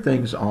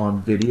 everything's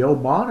on video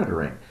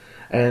monitoring.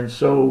 And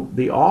so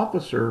the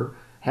officer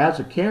has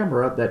a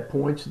camera that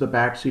points to the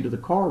backseat of the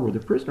car where the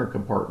prisoner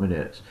compartment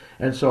is.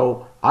 And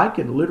so I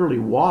can literally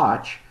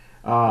watch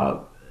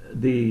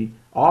the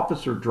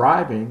officer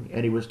driving,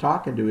 and he was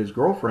talking to his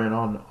girlfriend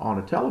on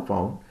a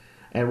telephone,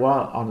 and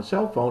while on the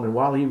cell phone, and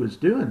while he was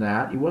doing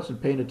that, he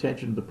wasn't paying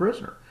attention to the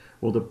prisoner.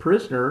 Well, the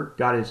prisoner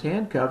got his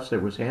handcuffs,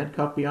 that was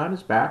handcuffed behind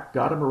his back,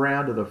 got him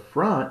around to the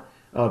front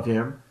of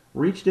him,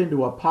 reached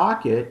into a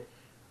pocket,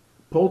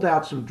 pulled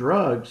out some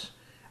drugs,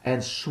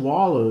 and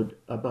swallowed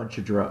a bunch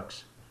of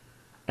drugs.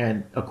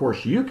 And of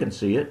course you can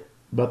see it,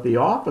 but the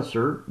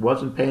officer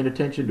wasn't paying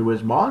attention to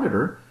his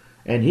monitor,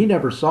 and he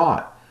never saw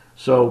it.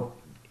 So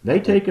they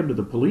take him to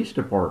the police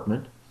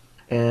department,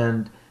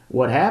 and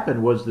what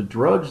happened was the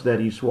drugs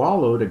that he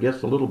swallowed, I guess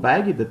the little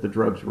baggie that the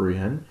drugs were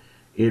in,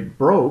 it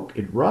broke,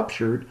 it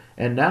ruptured,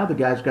 and now the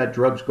guy's got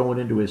drugs going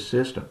into his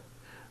system.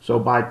 So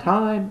by the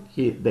time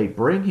they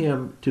bring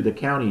him to the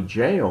county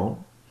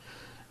jail,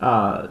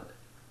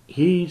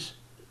 he's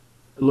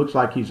looks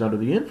like he's under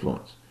the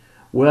influence.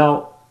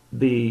 Well,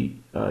 the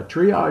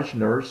triage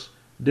nurse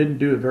didn't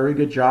do a very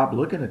good job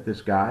looking at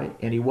this guy,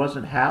 and he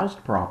wasn't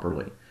housed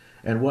properly.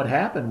 And what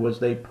happened was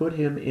they put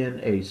him in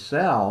a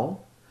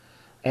cell,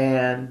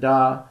 and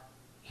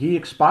he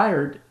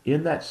expired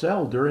in that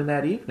cell during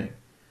that evening.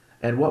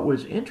 And what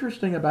was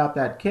interesting about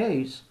that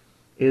case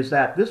is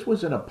that this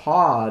was in a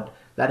pod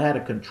that had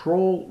a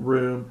control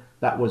room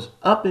that was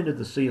up into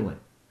the ceiling.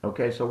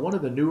 Okay, so one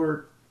of the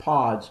newer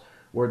pods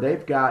where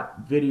they've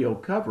got video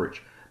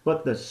coverage.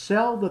 But the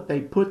cell that they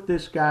put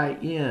this guy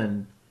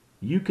in,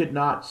 you could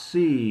not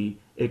see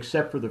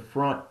except for the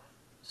front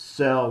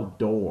cell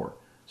door.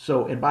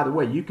 So, and by the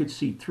way, you could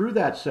see through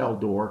that cell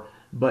door,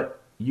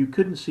 but you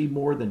couldn't see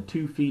more than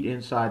 2 feet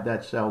inside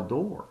that cell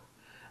door.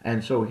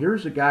 And so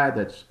here's a guy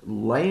that's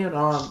laying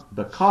on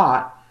the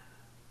cot,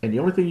 and the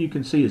only thing you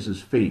can see is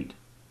his feet.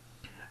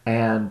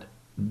 And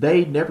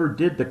they never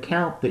did the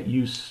count that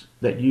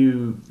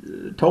you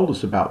told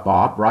us about,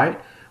 Bob, right?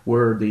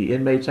 Where the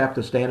inmates have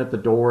to stand at the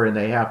door and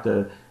they have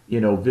to,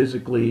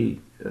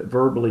 physically,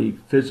 verbally,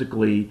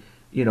 physically,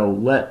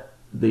 let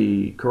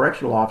the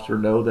correctional officer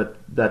know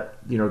that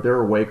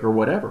they're awake or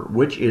whatever,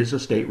 which is a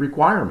state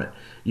requirement.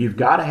 You've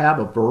got to have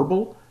a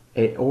verbal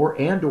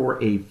or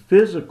a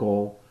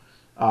physical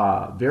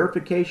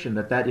verification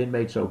that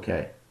inmate's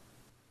okay.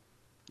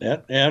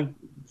 And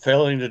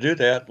failing to do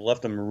that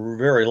left them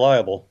very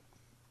liable.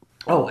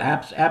 Oh,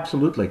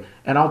 absolutely.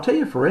 And I'll tell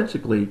you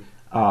forensically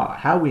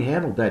how we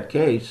handled that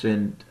case,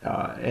 and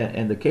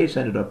the case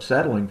ended up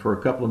settling for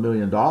a couple of $1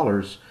 million.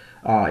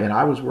 And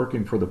I was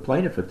working for the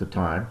plaintiff at the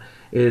time.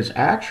 Is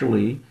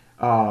actually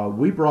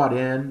we brought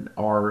in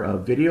our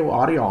video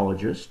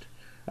audiologist,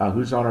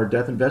 who's on our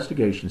death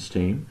investigations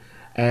team,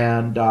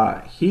 and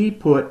he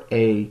put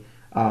a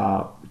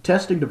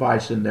testing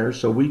device in there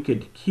so we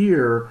could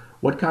hear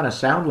what kind of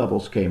sound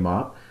levels came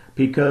up,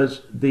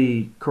 because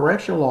the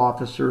correctional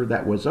officer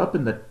that was up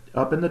in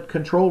the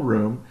control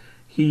room,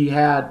 he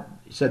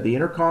said the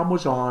intercom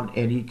was on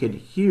and he could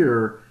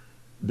hear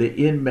the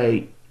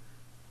inmate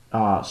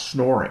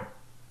snoring.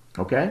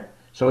 Okay?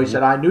 So he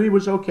said, I knew he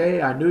was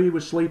okay. I knew he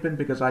was sleeping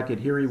because I could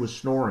hear he was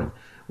snoring.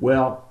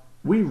 Well,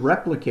 we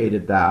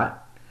replicated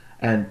that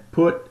and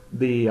put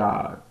the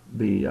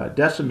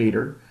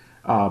decimeter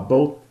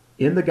both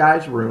in the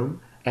guy's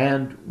room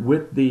and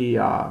with the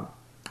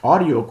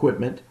audio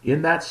equipment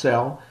in that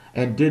cell,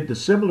 and did the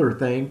similar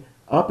thing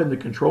up in the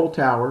control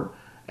tower,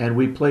 and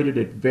we played it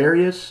at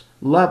various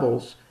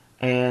levels,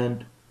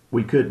 and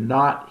we could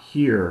not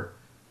hear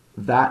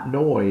that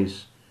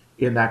noise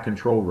in that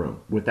control room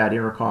with that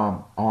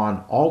intercom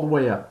on all the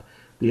way up.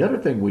 The other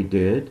thing we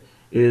did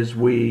is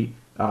and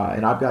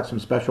I've got some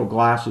special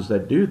glasses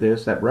that do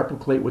this, that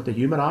replicate what the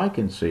human eye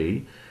can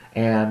see,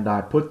 and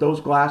I put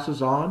those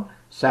glasses on,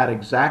 sat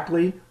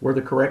exactly where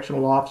the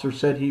correctional officer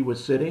said he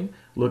was sitting,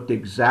 looked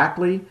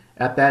exactly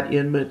at that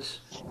inmate's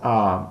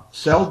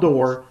cell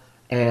door,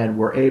 and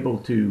were able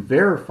to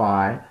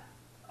verify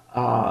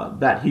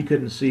that he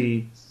couldn't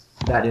see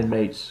that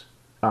inmate's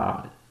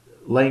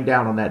laying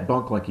down on that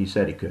bunk like he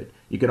said he could.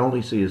 You could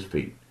only see his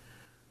feet.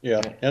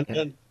 Yeah,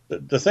 and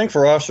the thing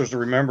for officers to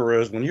remember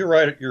is when you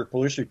write your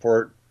police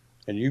report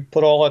and you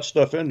put all that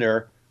stuff in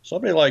there,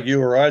 somebody like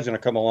you or I is going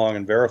to come along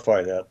and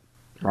verify that.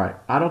 Right.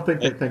 I don't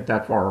think they think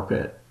that far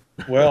ahead.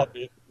 Well,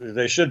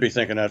 they should be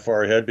thinking that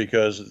far ahead,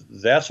 because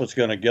that's what's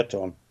going to get to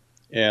them.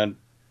 And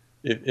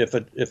if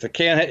it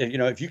can't,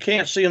 if you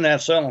can't see in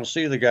that cell and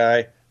see the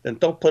guy, then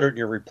don't put it in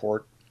your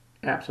report.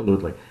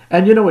 Absolutely.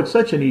 And it's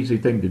such an easy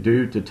thing to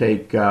do, to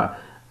take an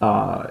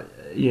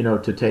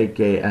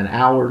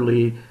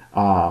hourly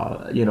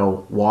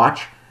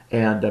watch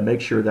and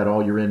make sure that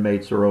all your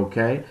inmates are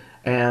okay.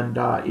 And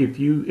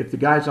if the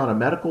guy's on a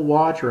medical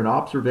watch or an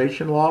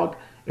observation log,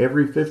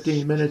 every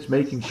 15 minutes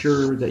making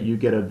sure that you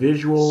get a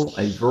visual,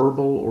 a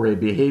verbal, or a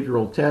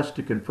behavioral test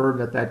to confirm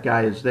that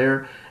guy is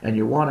there. And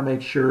you want to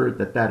make sure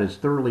that is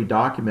thoroughly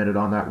documented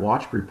on that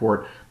watch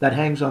report that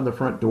hangs on the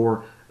front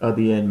door of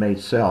the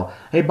inmate's cell.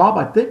 Hey, Bob,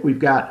 I think we've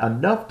got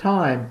enough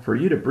time for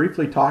you to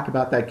briefly talk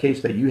about that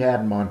case that you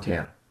had in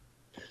Montana.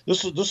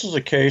 This is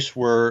a case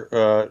where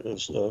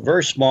it's a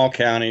very small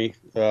county.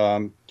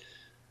 The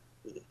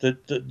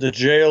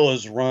jail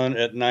is run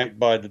at night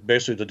by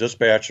basically the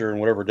dispatcher and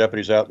whatever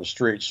deputies out in the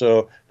street.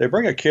 So they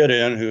bring a kid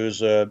in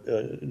who's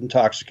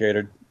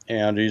intoxicated,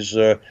 and he's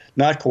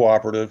not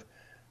cooperative,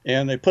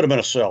 and they put him in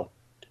a cell.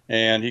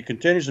 And he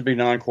continues to be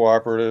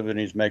non-cooperative, and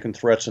he's making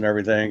threats and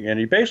everything. And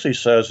he basically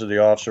says to the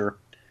officer,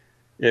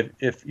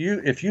 if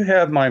you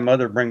have my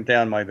mother bring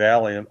down my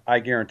Valium, I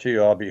guarantee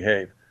you I'll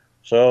behave.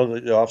 So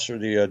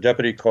the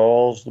deputy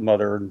calls the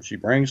mother, and she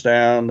brings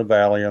down the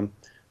Valium.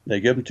 They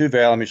give him 2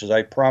 Valium. He says,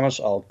 I promise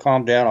I'll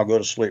calm down. I'll go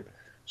to sleep.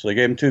 So they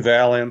gave him 2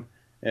 Valium,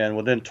 and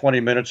within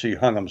 20 minutes, he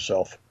hung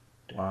himself.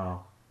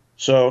 Wow.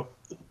 So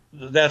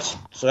that's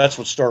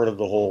what started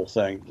the whole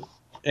thing.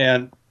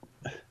 And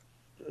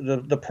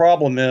the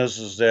problem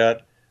is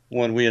that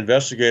when we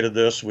investigated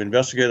this, we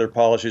investigated their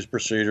policies,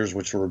 procedures,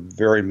 which were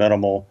very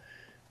minimal.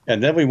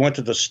 And then we went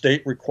to the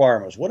state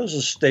requirements. What does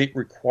the state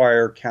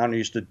require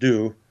counties to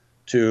do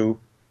to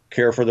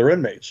care for their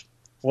inmates?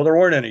 Well, there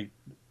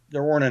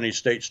weren't any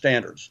state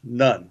standards,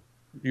 none.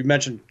 You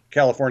mentioned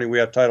California. We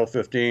have Title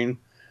 15.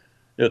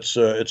 It's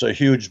a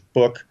huge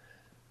book.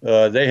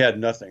 They had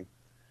nothing.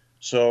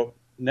 So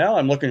now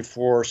I'm looking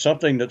for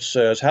something that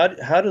says how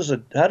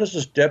does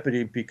this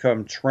deputy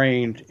become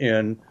trained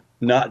in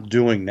not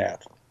doing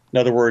that? In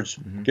other words,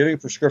 giving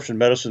prescription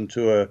medicine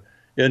to an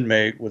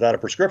inmate without a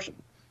prescription,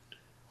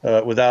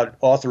 without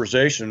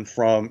authorization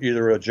from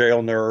either a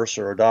jail nurse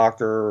or a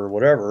doctor or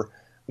whatever,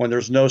 when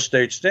there's no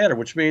state standard,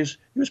 which means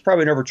he was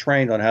probably never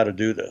trained on how to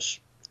do this.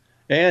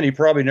 And he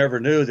probably never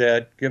knew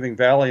that giving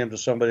Valium to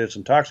somebody that's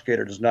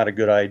intoxicated is not a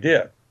good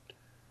idea.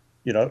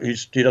 You know,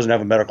 he doesn't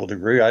have a medical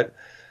degree.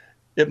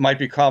 It might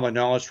be common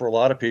knowledge for a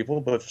lot of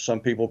people, but some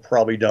people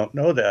probably don't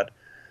know that.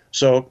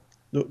 So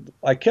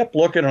I kept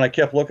looking and I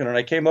kept looking, and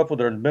I came up with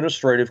an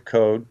administrative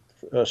code,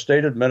 a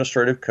state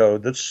administrative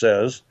code that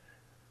says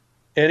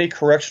any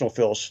correctional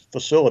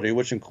facility,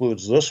 which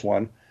includes this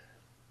one,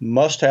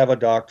 must have a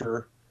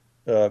doctor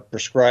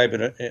prescribe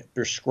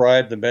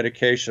the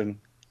medication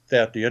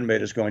that the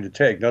inmate is going to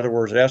take. In other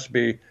words, it has to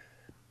be,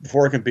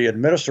 before it can be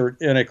administered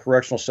in a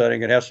correctional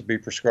setting, it has to be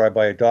prescribed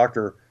by a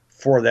doctor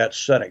for that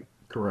setting.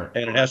 Correct.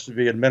 And it has to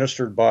be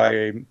administered by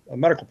a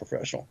medical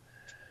professional.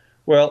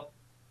 Well,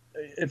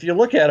 if you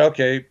look at,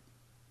 okay,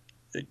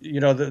 you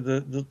know,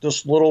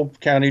 this little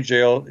county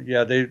jail,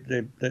 yeah, they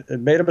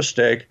made a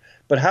mistake,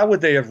 but how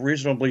would they have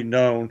reasonably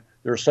known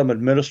there's some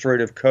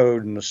administrative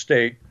code in the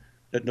state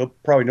that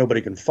probably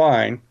nobody can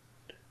find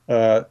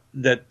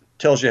that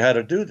tells you how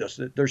to do this?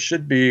 There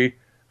should be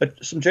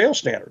some jail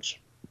standards.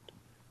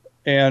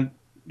 And,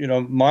 you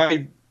know,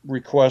 my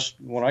request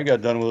when I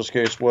got done with this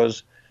case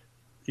was,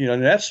 you know,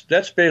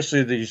 that's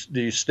basically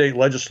the state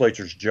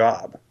legislature's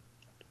job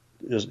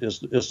is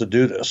to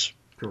do this.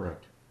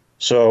 Correct.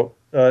 So,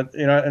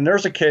 you know, and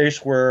there's a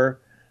case where,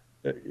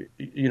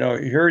 you know,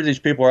 here these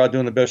people are out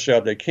doing the best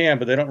job they can,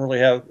 but they don't really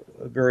have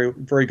very,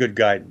 very good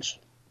guidance.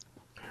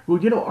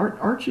 Well, you know,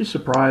 aren't you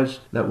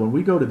surprised that when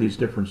we go to these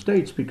different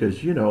states,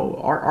 because, you know,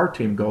 our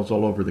team goes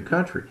all over the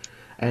country,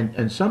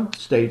 and some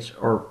states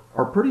are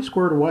pretty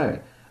squared away.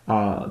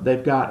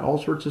 They've got all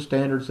sorts of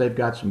standards. They've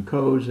got some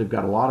codes. They've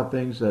got a lot of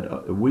things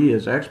that we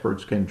as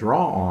experts can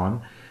draw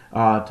on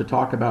to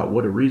talk about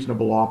what a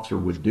reasonable officer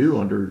would do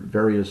under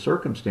various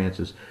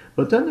circumstances.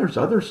 But then there's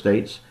other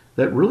states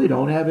that really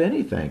don't have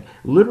anything,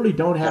 literally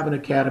don't have an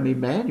academy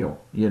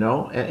manual, you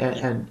know,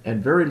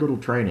 and very little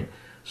training.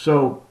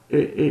 So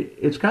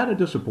it's kind of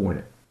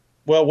disappointing.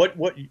 Well, what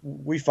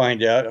we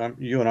find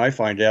out, you and I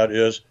find out,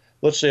 is,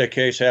 let's say a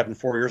case happened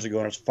 4 years ago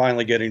and it's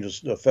finally getting to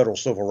the federal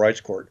civil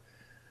rights court.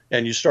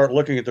 And you start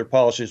looking at their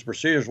policies and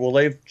procedures. Well,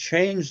 they've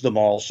changed them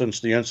all since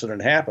the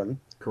incident happened.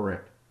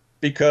 Correct.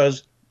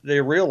 Because they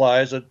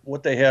realized that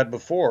what they had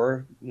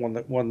before,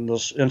 when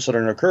this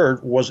incident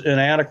occurred, was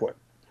inadequate.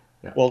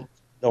 Yeah. Well,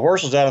 the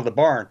horse is out of the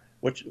barn.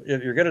 Which,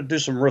 if you're going to do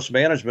some risk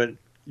management,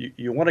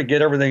 you want to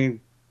get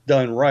everything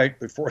done right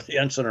before the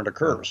incident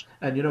occurs.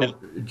 And, you know,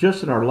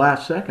 just in our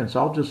last seconds,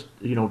 I'll just,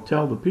 you know,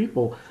 tell the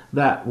people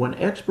that when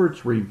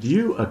experts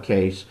review a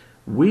case,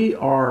 we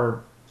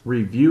are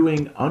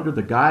reviewing under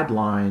the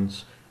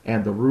guidelines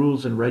and the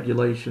rules and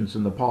regulations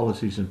and the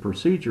policies and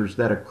procedures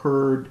that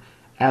occurred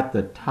at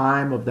the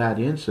time of that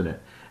incident.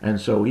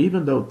 And so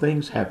even though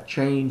things have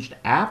changed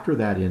after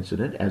that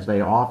incident, as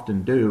they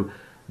often do,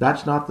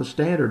 that's not the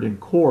standard in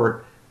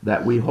court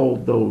that we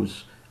hold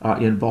those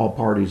involved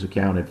parties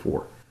accounted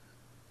for.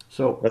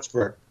 So that's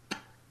correct.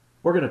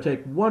 We're going to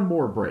take one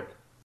more break.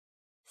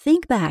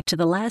 Think back to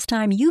the last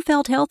time you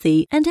felt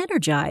healthy and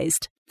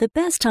energized. The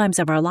best times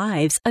of our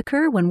lives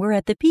occur when we're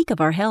at the peak of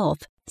our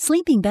health,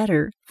 sleeping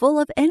better, full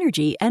of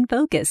energy and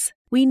focus.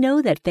 We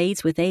know that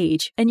fades with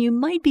age, and you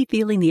might be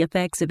feeling the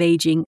effects of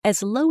aging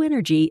as low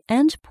energy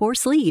and poor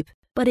sleep.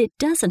 But it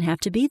doesn't have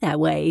to be that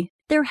way.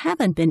 There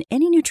haven't been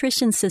any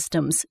nutrition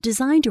systems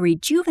designed to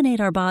rejuvenate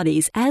our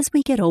bodies as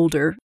we get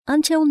older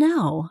until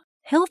now.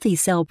 Healthy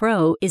Cell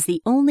Pro is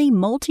the only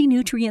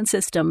multi-nutrient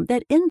system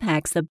that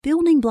impacts the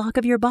building block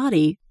of your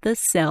body, the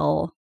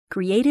cell.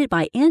 Created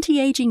by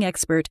anti-aging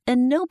expert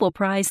and Nobel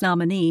Prize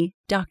nominee,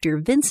 Dr.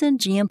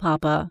 Vincent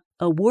Giampapa,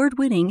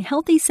 award-winning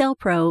Healthy Cell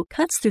Pro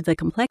cuts through the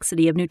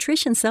complexity of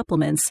nutrition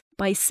supplements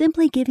by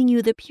simply giving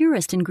you the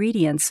purest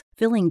ingredients,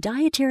 filling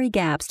dietary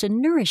gaps to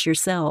nourish your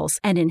cells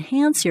and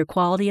enhance your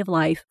quality of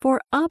life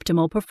for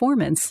optimal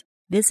performance.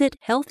 Visit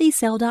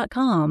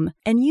healthycell.com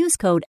and use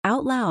code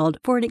OUTLOUD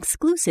for an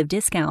exclusive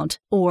discount,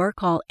 or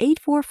call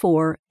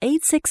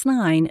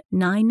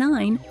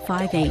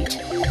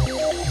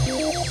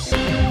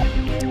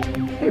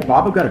 844-869-9958. Hey,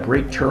 Bob, I've got a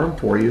great term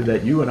for you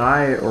that you and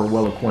I are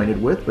well acquainted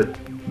with, but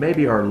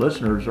maybe our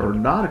listeners are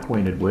not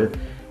acquainted with,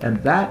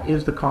 and that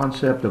is the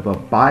concept of a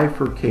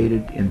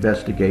bifurcated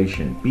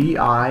investigation.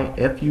 B-I-F-U-R-C-A-T-E-D,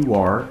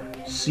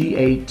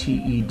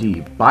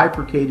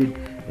 bifurcated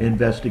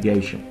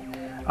investigation.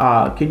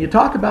 Can you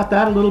talk about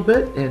that a little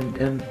bit,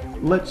 and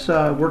let's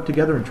work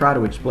together and try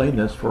to explain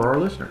this for our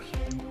listeners?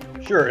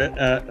 Sure.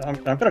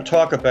 I'm going to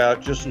talk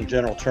about just in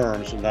general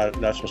terms and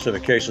not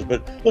specific cases,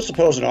 but let's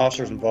suppose an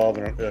officer is involved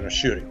in a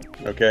shooting,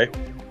 okay?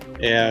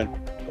 And,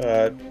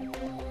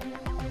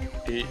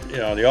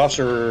 the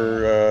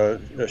officer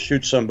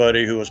shoots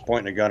somebody who was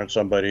pointing a gun at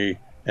somebody,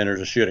 and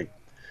there's a shooting.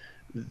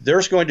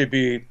 There's going to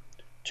be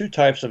two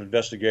types of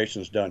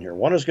investigations done here.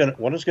 One is going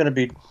to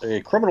be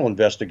a criminal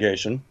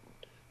investigation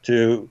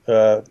to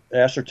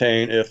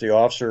ascertain if the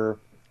officer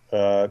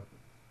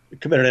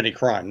committed any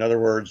crime. In other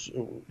words,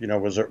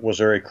 was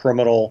there a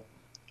criminal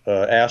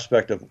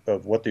aspect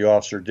of what the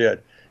officer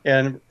did?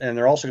 And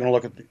they're also going to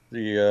look at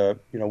the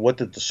what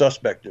did the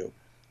suspect do?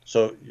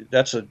 So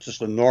that's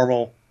just a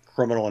normal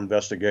criminal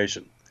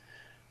investigation.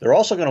 They're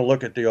also going to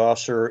look at the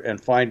officer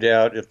and find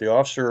out if the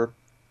officer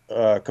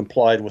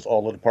complied with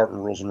all the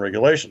department rules and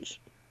regulations.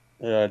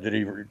 Did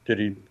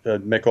he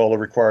make all the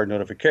required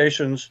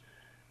notifications?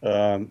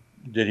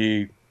 Did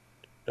he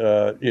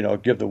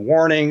give the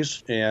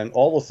warnings and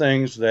all the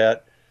things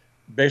that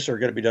basically are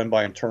going to be done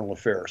by internal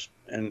affairs,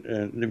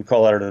 and we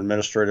call that an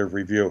administrative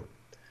review.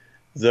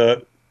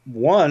 The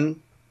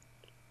one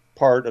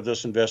part of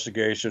this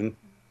investigation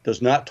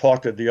does not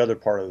talk to the other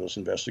part of this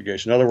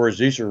investigation. In other words,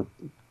 these are,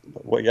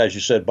 as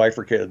you said,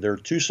 bifurcated. There are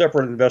two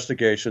separate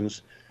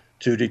investigations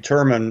to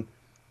determine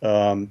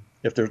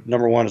if there,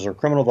 number one, is there a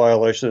criminal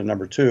violation, and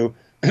number two,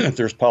 if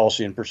there's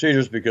policy and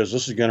procedures, because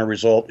this is going to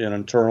result in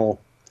internal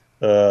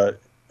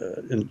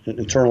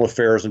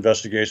affairs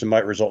investigation,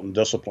 might result in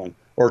discipline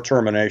or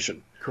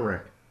termination.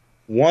 Correct.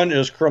 One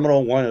is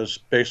criminal. One is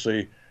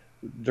basically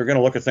they're going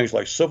to look at things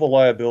like civil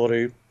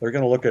liability. They're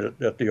going to look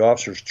at the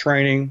officer's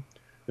training,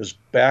 his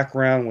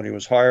background when he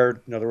was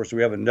hired. In other words, do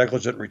we have a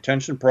negligent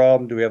retention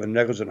problem? Do we have a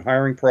negligent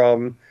hiring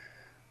problem?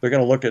 They're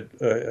going to look at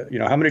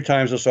how many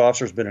times this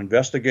officer has been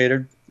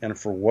investigated and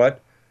for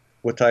what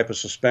type of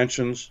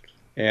suspensions,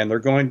 and they're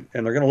going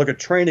to look at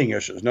training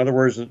issues. In other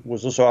words,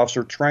 was this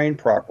officer trained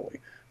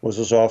properly? Was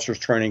this officer's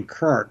training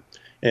current?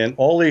 And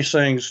all these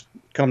things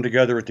come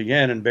together at the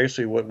end, and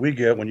basically what we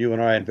get when you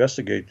and I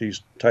investigate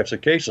these types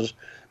of cases,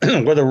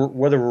 whether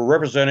we're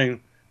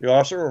representing the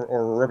officer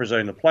or we're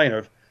representing the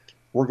plaintiff,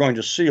 we're going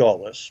to see all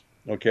this,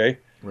 okay?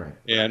 Right.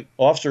 And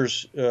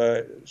officers,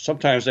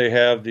 sometimes they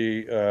have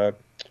the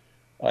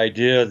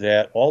idea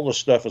that all this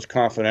stuff is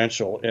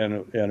confidential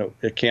and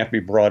it can't be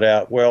brought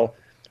out. Well,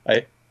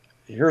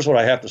 here's what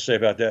I have to say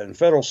about that. In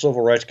federal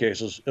civil rights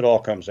cases, it all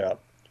comes out.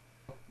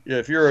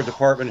 If you're a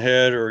department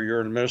head or you're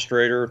an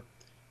administrator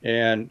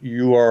and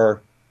you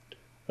are,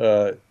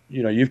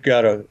 you've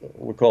got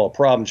we call a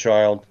problem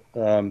child,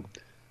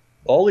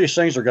 all these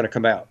things are going to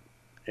come out.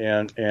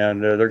 And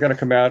they're going to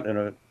come out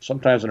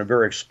sometimes in a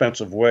very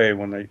expensive way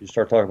when you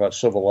start talking about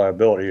civil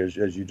liability,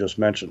 as you just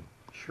mentioned.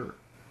 Sure.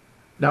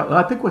 Now,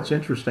 I think what's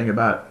interesting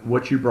about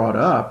what you brought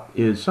up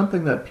is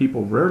something that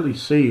people rarely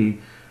see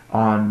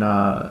on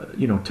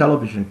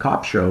television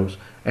cop shows,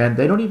 and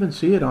they don't even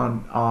see it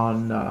on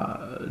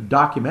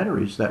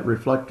documentaries that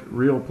reflect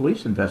real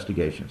police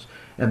investigations.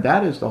 And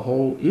that is the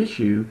whole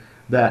issue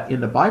that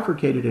in the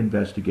bifurcated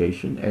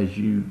investigation, as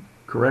you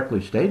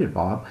correctly stated,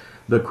 Bob,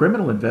 the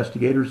criminal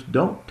investigators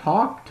don't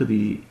talk to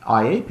the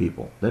IA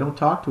people. They don't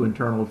talk to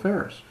internal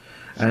affairs.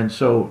 And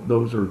so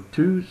those are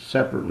two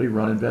separately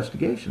run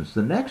investigations.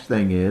 The next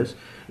thing is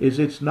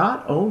it's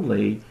not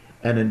only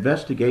an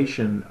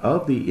investigation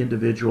of the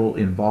individual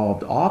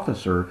involved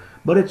officer,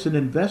 but it's an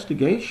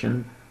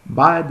investigation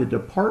by the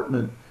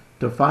department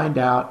to find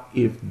out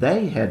if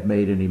they had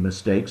made any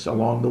mistakes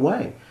along the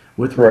way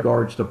with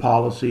regards to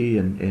policy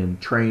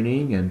and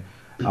training and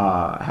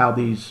how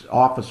these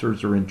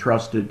officers are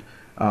entrusted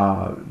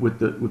with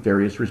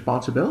various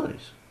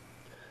responsibilities.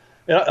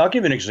 And I'll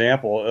give you an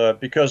example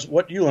because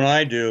what you and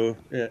I do,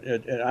 and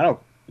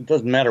it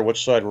doesn't matter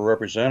which side we're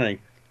representing,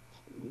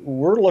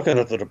 we're looking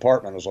at the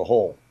department as a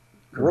whole.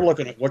 Correct. We're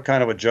looking at what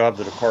kind of a job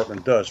the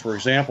department does. For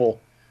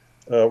example,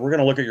 we're going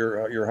to look at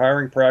your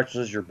hiring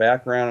practices, your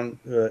background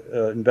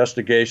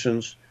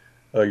investigations,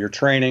 your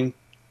training,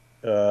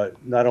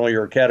 not only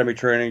your academy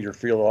training, your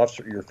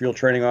field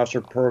training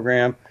officer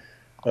program,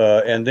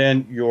 and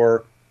then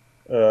your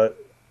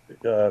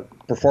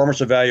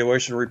performance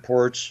evaluation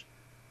reports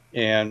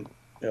and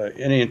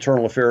any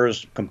internal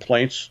affairs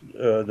complaints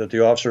that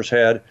the officers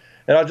had.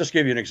 And I'll just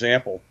give you an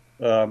example.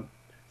 And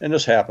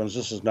this happens.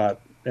 This is not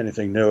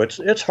anything new.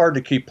 It's hard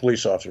to keep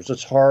police officers.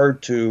 It's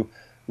hard to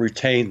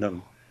retain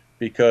them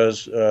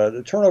because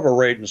the turnover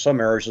rate in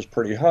some areas is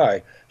pretty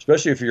high,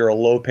 especially if you're a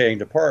low-paying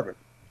department.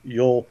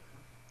 You'll,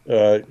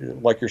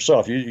 like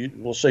yourself,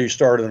 we'll say you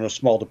started in a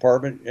small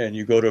department and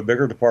you go to a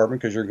bigger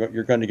department because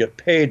you're going to get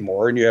paid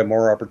more and you have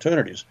more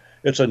opportunities.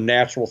 It's a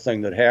natural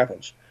thing that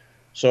happens.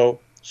 So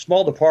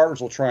small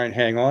departments will try and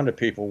hang on to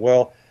people.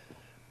 Well,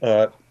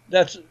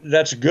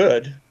 that's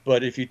good,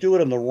 but if you do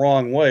it in the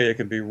wrong way, it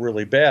can be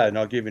really bad. And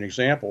I'll give you an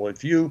example.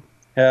 If you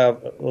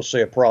have, let's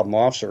say, a problem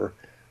officer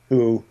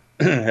who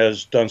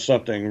has done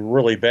something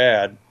really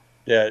bad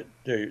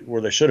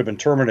where they should have been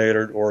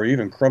terminated or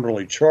even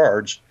criminally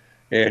charged,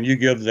 and you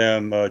give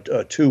them a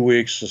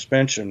 2-week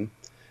suspension,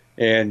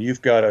 and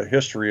you've got a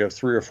history of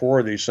 3 or 4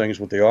 of these things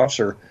with the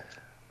officer,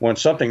 when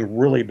something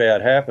really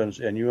bad happens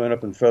and you end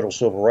up in federal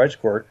civil rights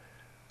court,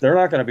 they're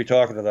not going to be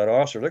talking to that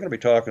officer. They're going to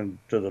be talking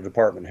to the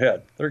department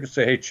head. They're going to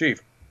say, hey,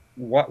 chief,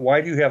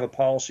 why do you have a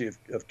policy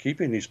of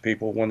keeping these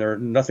people when they're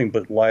nothing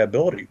but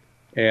liability?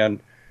 And,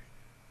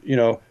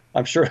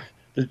 I'm sure,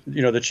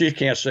 the chief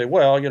can't say,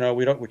 well,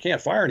 we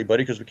can't fire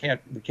anybody because we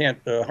can't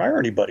hire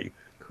anybody.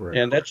 Correct.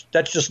 And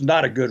that's just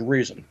not a good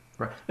reason.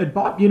 Right. And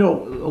Bob,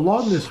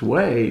 along this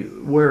way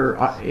where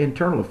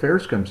internal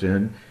affairs comes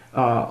in,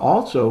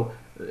 also,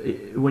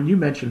 when you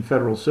mention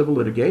federal civil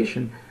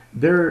litigation,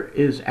 there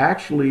is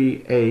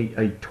actually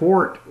a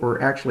tort,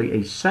 or actually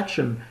a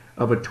section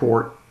of a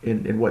tort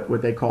in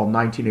what they call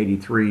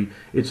 1983.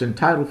 It's in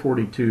Title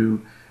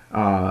 42,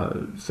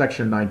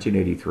 Section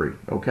 1983.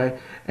 Okay,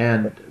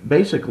 and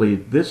basically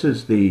this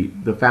is the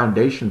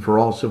foundation for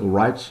all civil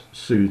rights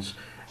suits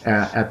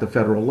at the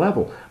federal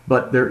level.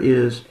 But there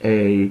is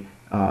a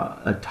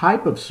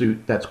type of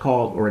suit that's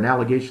called, or an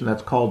allegation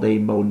that's called a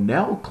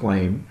Monell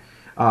claim,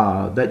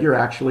 that you're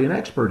actually an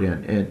expert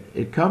in. And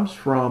it comes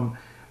from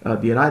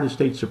the United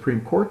States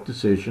Supreme Court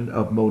decision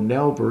of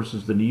Monell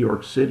versus the New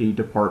York City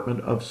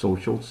Department of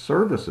Social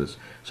Services.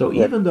 So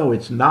even though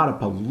it's not a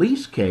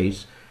police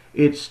case,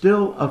 it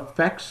still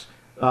affects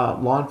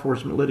law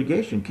enforcement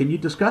litigation. Can you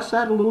discuss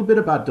that a little bit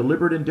about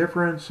deliberate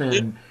indifference?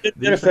 And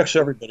it affects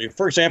everybody.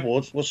 For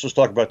example, let's just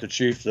talk about the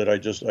chief that I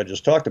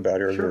just talked about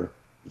here, Sure.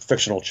 The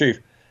fictional chief.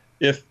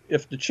 If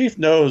the chief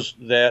knows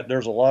that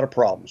there's a lot of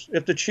problems,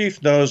 if the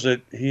chief knows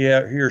that he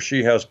or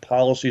she has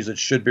policies that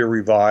should be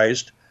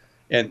revised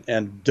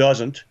and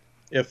doesn't,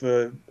 if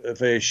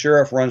a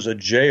sheriff runs a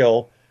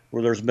jail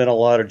where there's been a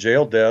lot of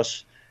jail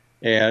deaths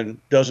and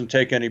doesn't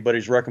take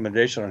anybody's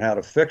recommendation on how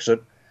to fix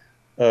it,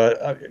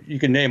 you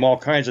can name all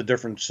kinds of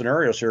different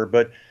scenarios here,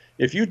 but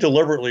if you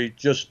deliberately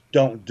just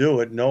don't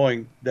do it,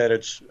 knowing that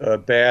it's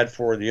bad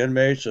for the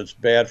inmates, it's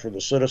bad for the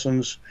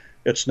citizens,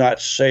 it's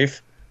not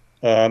safe,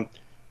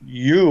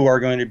 you are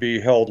going to be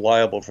held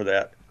liable for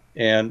that.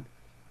 And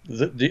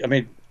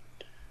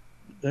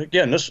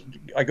again,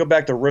 I go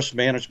back to risk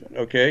management.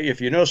 Okay, if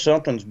you know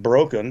something's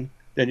broken,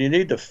 then you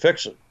need to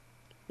fix it.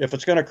 If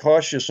it's going to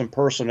cost you some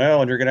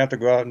personnel and you're going to have to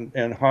go out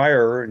and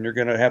hire, and you're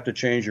going to have to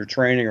change your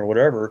training or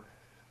whatever,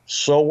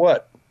 so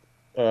what?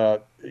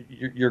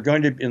 You're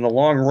going to, in the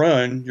long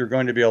run, you're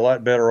going to be a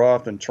lot better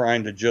off than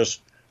trying to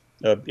just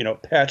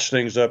patch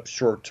things up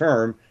short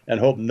term and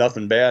hope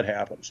nothing bad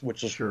happens,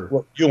 which is Sure.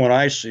 what you and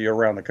I see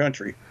around the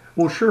country.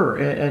 Well, sure.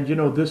 And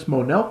this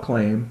Monell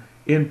claim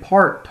in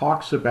part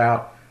talks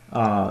about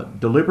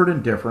deliberate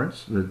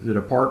indifference. The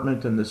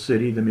department and the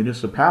city, the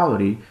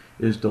municipality,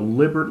 is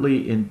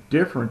deliberately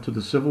indifferent to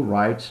the civil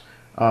rights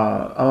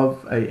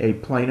of a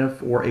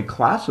plaintiff or a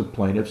class of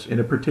plaintiffs in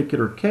a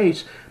particular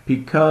case,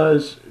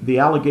 because the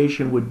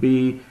allegation would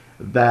be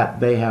that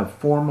they have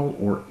formal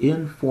or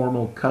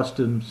informal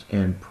customs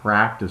and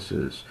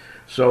practices.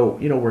 So,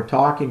 we're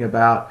talking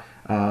about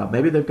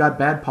maybe they've got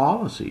bad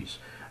policies.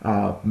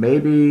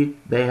 Maybe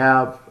they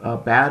have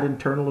bad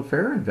internal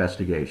affair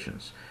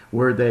investigations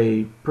where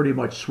they pretty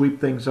much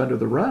sweep things under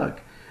the rug.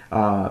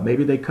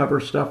 Maybe they cover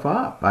stuff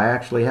up. I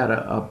actually had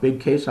a big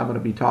case I'm going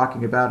to be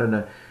talking about in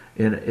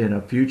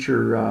a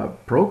future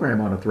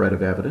program on a thread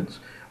of evidence,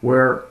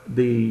 where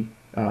the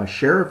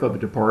sheriff of a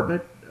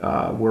department,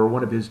 where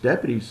one of his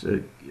deputies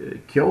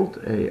killed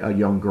a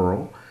young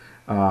girl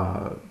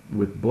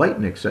with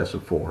blatant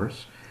excessive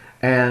force.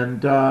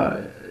 And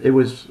it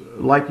was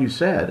like you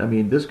said,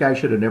 this guy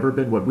should have never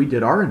been, what we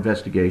did our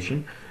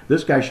investigation,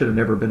 this guy should have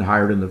never been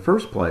hired in the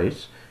first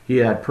place. He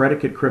had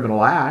predicate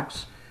criminal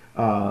acts,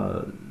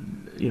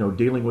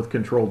 dealing with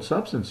controlled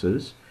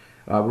substances,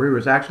 where he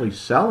was actually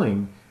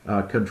selling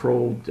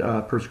controlled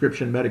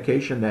prescription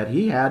medication that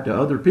he had to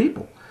other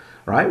people.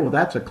 Right? Well,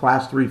 that's a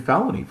class 3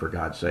 felony, for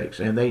God's sakes.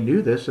 And they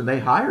knew this, and they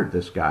hired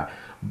this guy.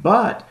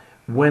 But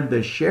when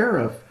the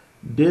sheriff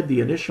did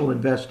the initial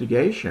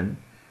investigation,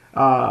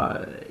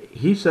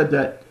 he said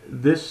that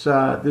this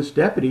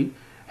deputy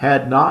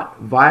had not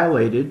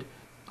violated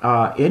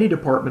any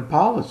department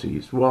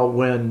policies. Well,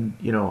 when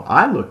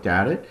I looked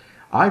at it,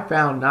 I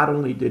found not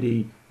only did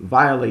he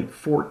violate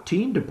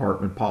 14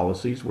 department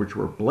policies, which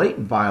were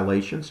blatant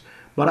violations,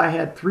 but I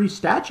had 3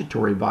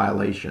 statutory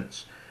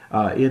violations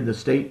in the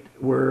state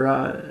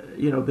where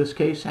this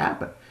case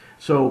happened.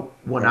 So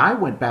when I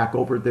went back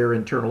over their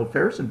internal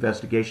affairs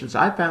investigations,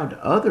 I found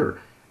other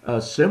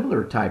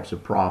similar types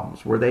of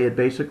problems where they had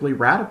basically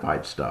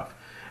ratified stuff,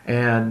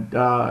 and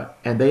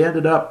they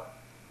ended up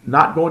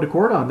not going to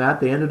court on that.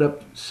 They ended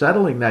up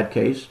settling that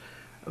case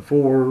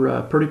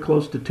for pretty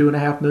close to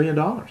 $2.5 million.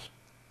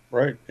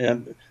 Right,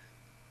 and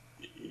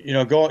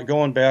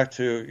going back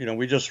to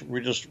we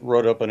just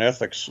wrote up an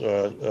ethics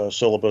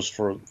syllabus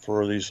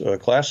for these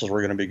classes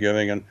we're going to be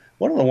giving, and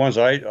one of the ones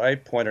I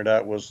pointed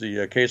out was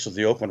the case of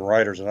the Oakland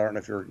Riders, and I don't know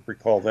if you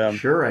recall them.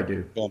 Sure, I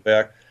do. Going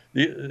back,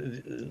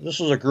 this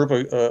was a group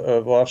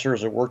of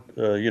officers that worked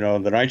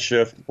the night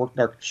shift,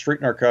 worked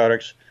street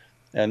narcotics,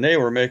 and they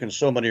were making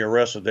so many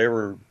arrests that they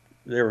were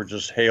they were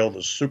just hailed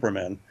as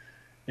supermen.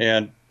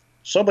 And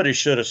somebody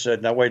should have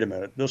said, "Now wait a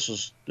minute, this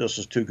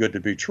is too good to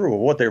be true." Well,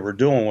 what they were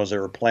doing was they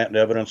were planting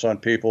evidence on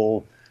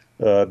people,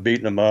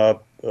 beating them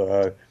up,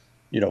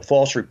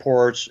 false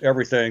reports,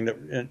 everything that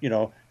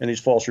and these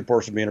false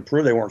reports were being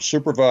approved. They weren't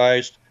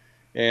supervised,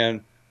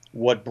 and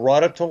what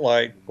brought it to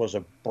light was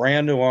a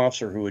brand new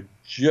officer who had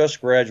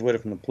just graduated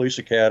from the police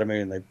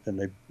academy, and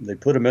they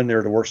put him in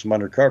there to work some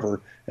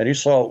undercover, and he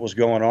saw what was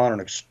going on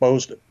and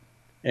exposed it.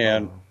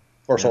 And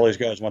of course, all these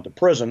guys went to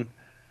prison,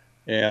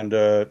 and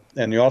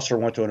the officer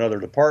went to another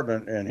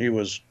department, and he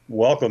was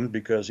welcomed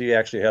because he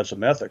actually had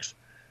some ethics.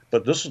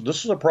 But this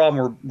is a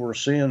problem we're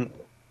seeing.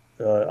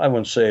 I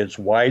wouldn't say it's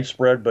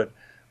widespread, but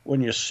when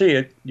you see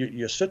it,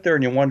 you sit there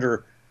and you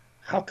wonder,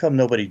 how come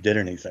nobody did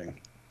anything?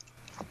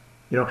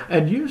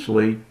 And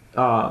usually,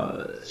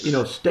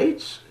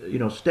 states,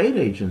 state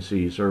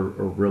agencies are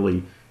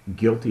really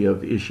guilty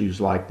of issues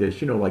like this.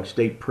 Like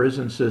state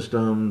prison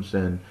systems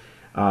and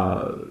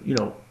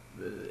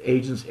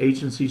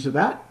agencies of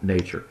that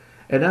nature,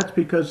 and that's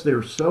because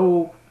they're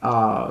so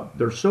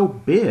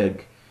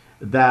big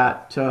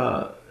that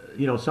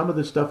some of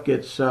this stuff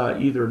gets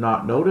either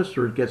not noticed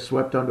or it gets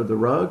swept under the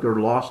rug or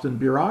lost in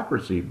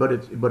bureaucracy. But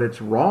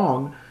it's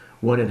wrong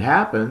when it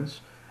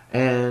happens,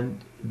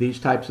 and these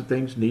types of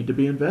things need to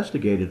be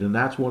investigated. And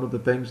that's one of the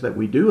things that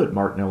we do at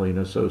Martinelli and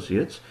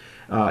Associates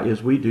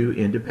is we do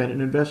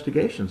independent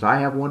investigations. I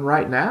have one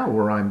right now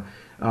where I'm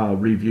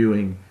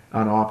reviewing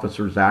an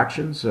officer's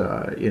actions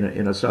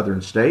in a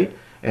southern state,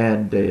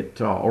 and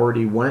it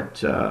already went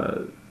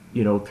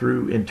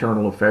through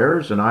internal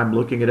affairs, and I'm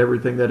looking at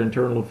everything that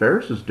internal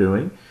affairs is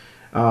doing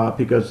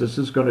because this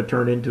is going to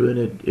turn into an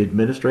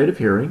administrative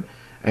hearing,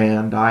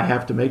 and I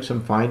have to make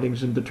some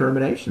findings and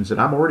determinations, and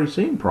I'm already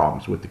seeing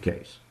problems with the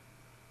case.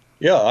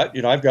 Yeah,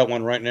 I've got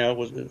one right now.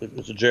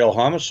 It's a jail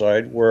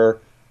homicide where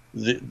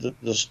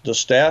the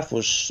staff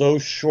was so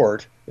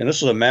short, and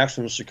this is a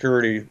maximum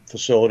security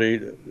facility,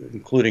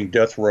 including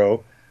death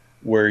row,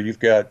 where you've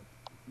got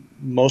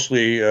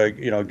mostly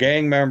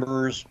gang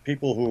members,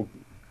 people who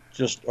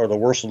just are the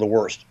worst of the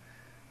worst,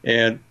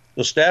 and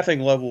the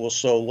staffing level was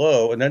so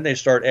low, and then they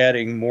start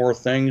adding more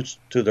things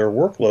to their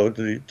workload,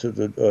 to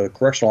the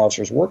correctional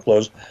officers'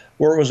 workloads,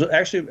 where it was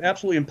actually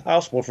absolutely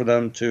impossible for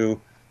them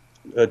to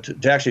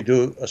actually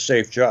do a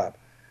safe job.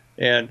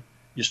 And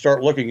you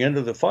start looking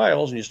into the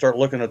files, and you start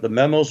looking at the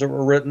memos that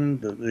were written,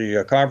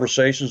 the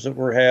conversations that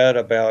were had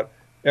about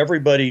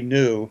everybody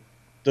knew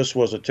this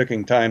was a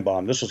ticking time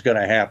bomb. This was going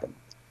to happen,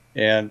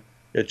 and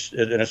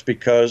it's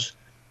because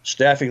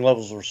staffing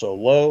levels were so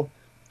low.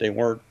 They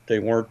weren't.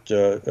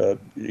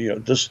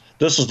 This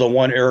is the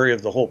one area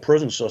of the whole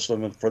prison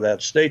system for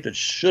that state that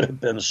should have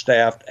been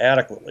staffed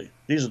adequately.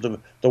 These are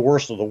the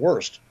worst of the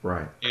worst.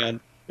 Right. And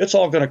it's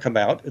all going to come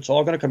out. It's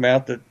all going to come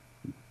out that,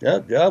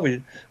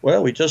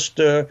 we just,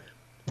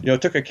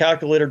 took a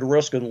calculated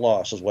risk and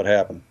loss is what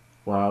happened.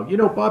 Wow.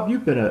 Bob,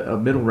 you've been a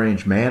middle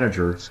range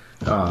manager,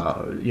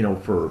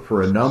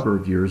 for a number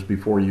of years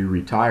before you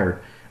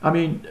retired. I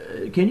mean,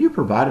 can you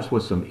provide us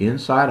with some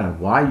insight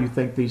on why you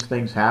think these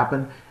things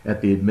happen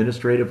at the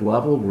administrative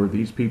level where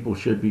these people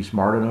should be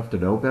smart enough to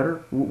know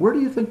better? Where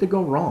do you think they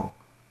go wrong?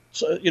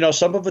 So,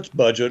 some of it's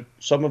budget.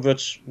 Some of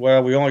it's, we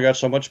only got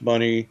so much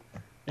money.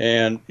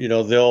 And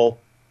they'll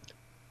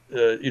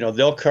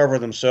cover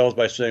themselves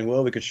by saying,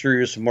 well, we could sure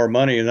use some more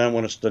money, and then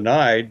when it's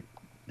denied,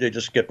 they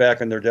just get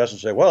back in their desk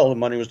and say, well, the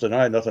money was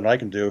denied, nothing I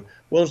can do.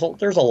 Well,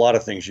 there's a lot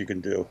of things you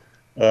can do.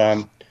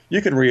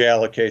 You can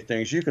reallocate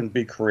things. You can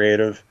be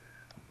creative.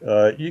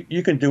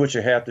 You can do what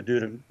you have to do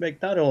to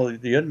make not only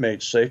the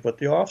inmates safe, but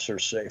the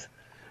officers safe.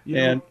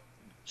 And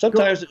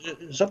sometimes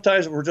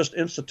we're just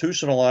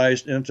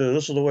institutionalized into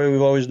this is the way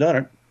we've always done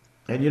it.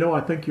 And I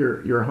think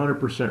you're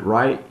 100%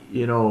 right.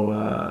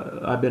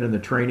 I've been in the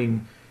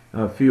training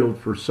field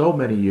for so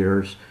many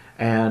years,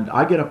 and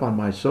I get up on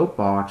my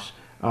soapbox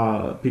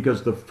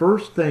because the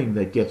first thing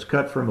that gets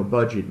cut from a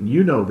budget, and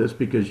you know this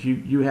because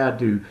you had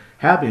to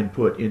have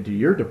input into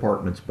your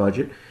department's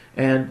budget,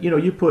 and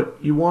you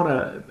want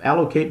to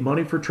allocate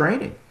money for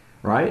training,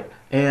 right?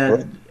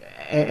 And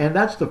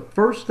that's the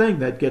first thing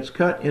that gets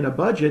cut in a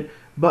budget.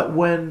 But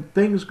when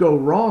things go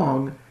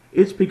wrong,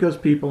 it's because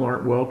people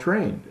aren't well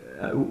trained.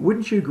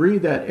 Wouldn't you agree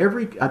that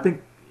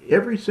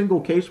every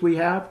single case we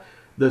have,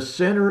 the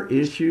center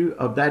issue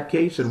of that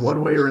case in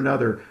one way or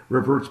another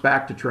reverts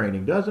back to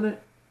training, doesn't it?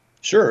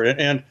 Sure.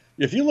 And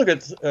if you look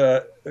at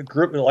a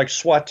group like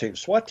SWAT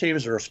teams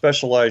are a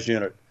specialized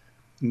unit.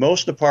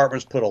 Most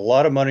departments put a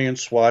lot of money in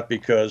SWAT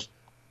because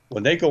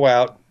when they go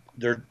out,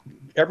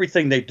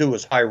 everything they do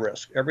is high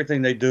risk.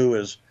 Everything they do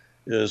is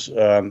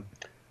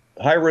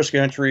high risk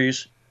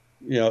entries.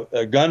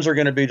 Guns are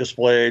going to be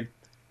displayed.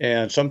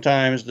 And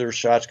sometimes there's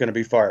shots going to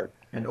be fired.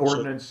 And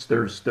ordnance,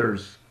 there's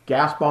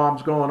gas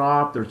bombs going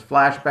off, there's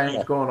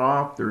flashbangs going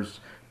off, there's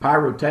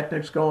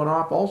pyrotechnics going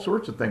off, all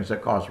sorts of things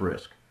that cause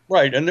risk.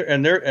 Right, and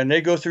they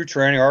go through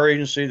training. Our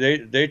agency,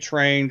 they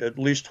trained at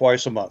least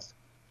twice a month,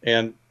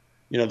 and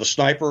the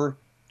sniper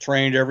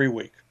trained every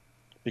week,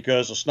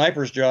 because the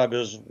sniper's job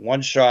is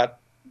one shot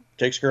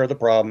takes care of the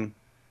problem.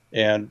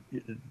 and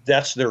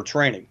that's their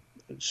training.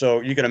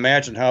 So you can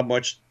imagine how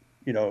much,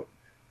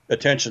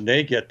 attention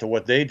they get to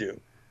what they do.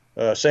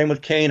 Same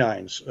with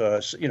canines.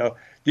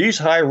 These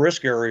high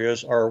risk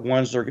areas are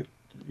ones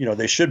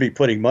they should be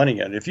putting money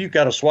in. If you've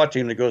got a SWAT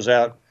team that goes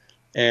out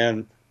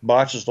and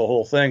botches the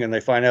whole thing and they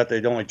find out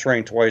they'd only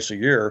train twice a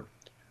year,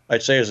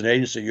 I'd say as an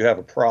agency you have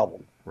a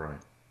problem. Right.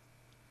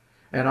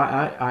 And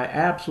I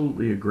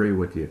absolutely agree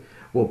with you.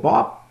 Well,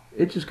 Bob,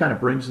 it just kind of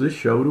brings this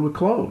show to a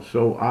close.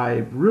 So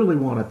I really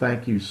want to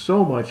thank you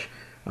so much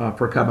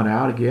for coming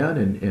out again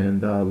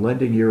and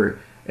lending your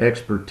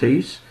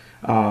expertise.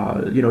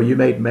 You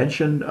made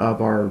mention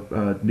of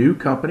our new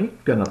company,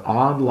 an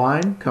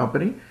online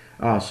company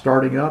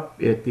starting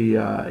up at the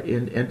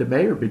end of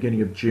May or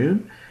beginning of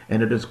June,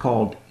 and it is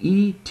called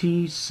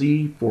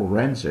ETC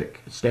Forensic.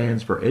 It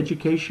stands for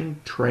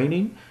Education,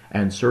 Training,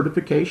 and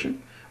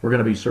Certification. We're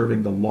going to be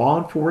serving the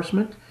law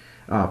enforcement,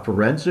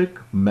 forensic,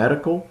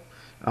 medical,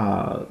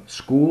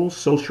 school,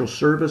 social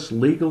service,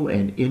 legal,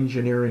 and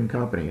engineering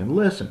company. And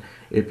listen,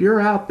 if you're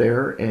out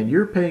there and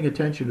you're paying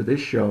attention to this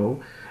show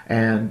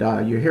and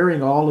you're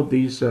hearing all of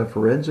these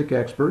forensic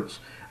experts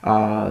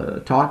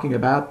talking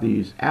about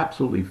these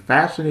absolutely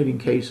fascinating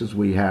cases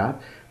we have,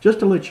 just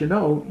to let you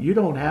know, you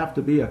don't have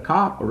to be a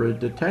cop or a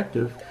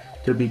detective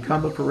to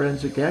become a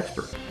forensic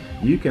expert.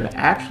 You can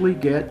actually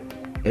get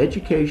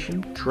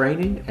education,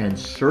 training, and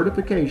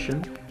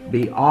certification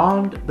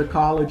beyond the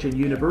college and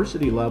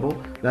university level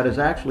that is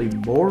actually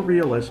more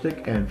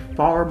realistic and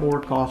far more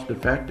cost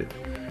effective.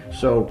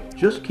 So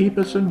just keep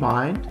us in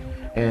mind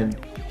and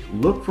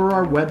look for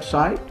our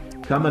website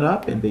coming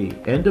up in the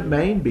end of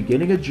May,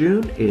 beginning of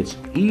June. It's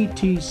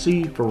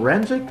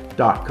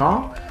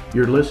etcforensic.com.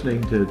 You're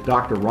listening to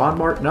Dr. Ron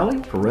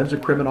Martinelli,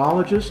 forensic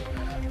criminologist,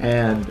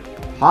 and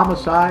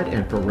homicide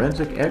and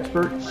forensic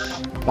expert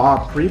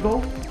Bob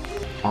Prevot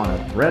on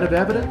A Thread of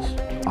Evidence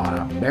on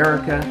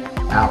America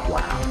Out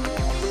Loud.